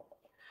pretty.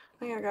 I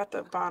think I got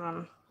the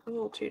bottom a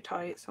little too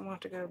tight, so I'm going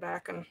to have to go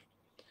back and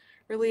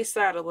release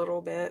that a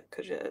little bit,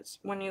 because it's,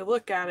 when you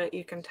look at it,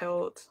 you can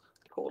tell it's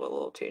pulled a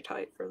little too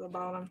tight for the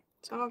bottom.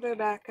 So I'll go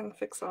back and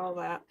fix all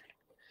that.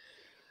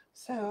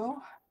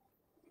 So,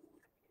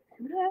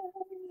 yay.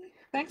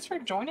 Thanks for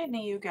joining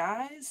me, you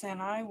guys,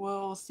 and I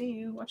will see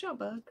you. Watch out,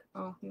 bug.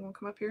 Oh, you want to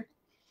come up here?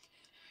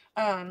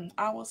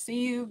 I will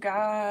see you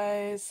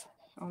guys,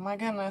 oh my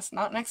goodness,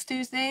 not next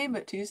Tuesday,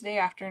 but Tuesday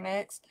after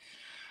next.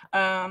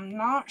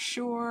 Not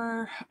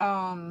sure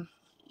what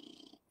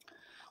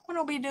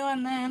I'll be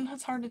doing then.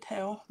 It's hard to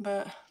tell,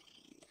 but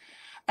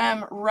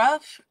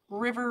Rough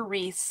River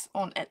Wreaths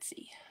on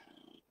Etsy.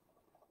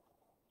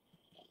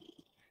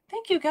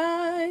 Thank you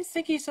guys.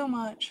 Thank you so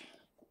much.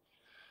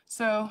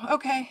 So,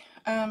 okay,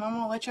 I'm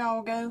gonna let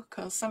y'all go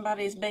because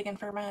somebody's begging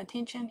for my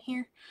attention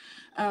here.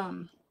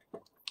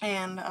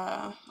 And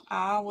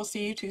I will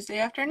see you Tuesday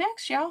after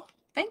next, y'all.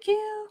 Thank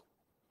you.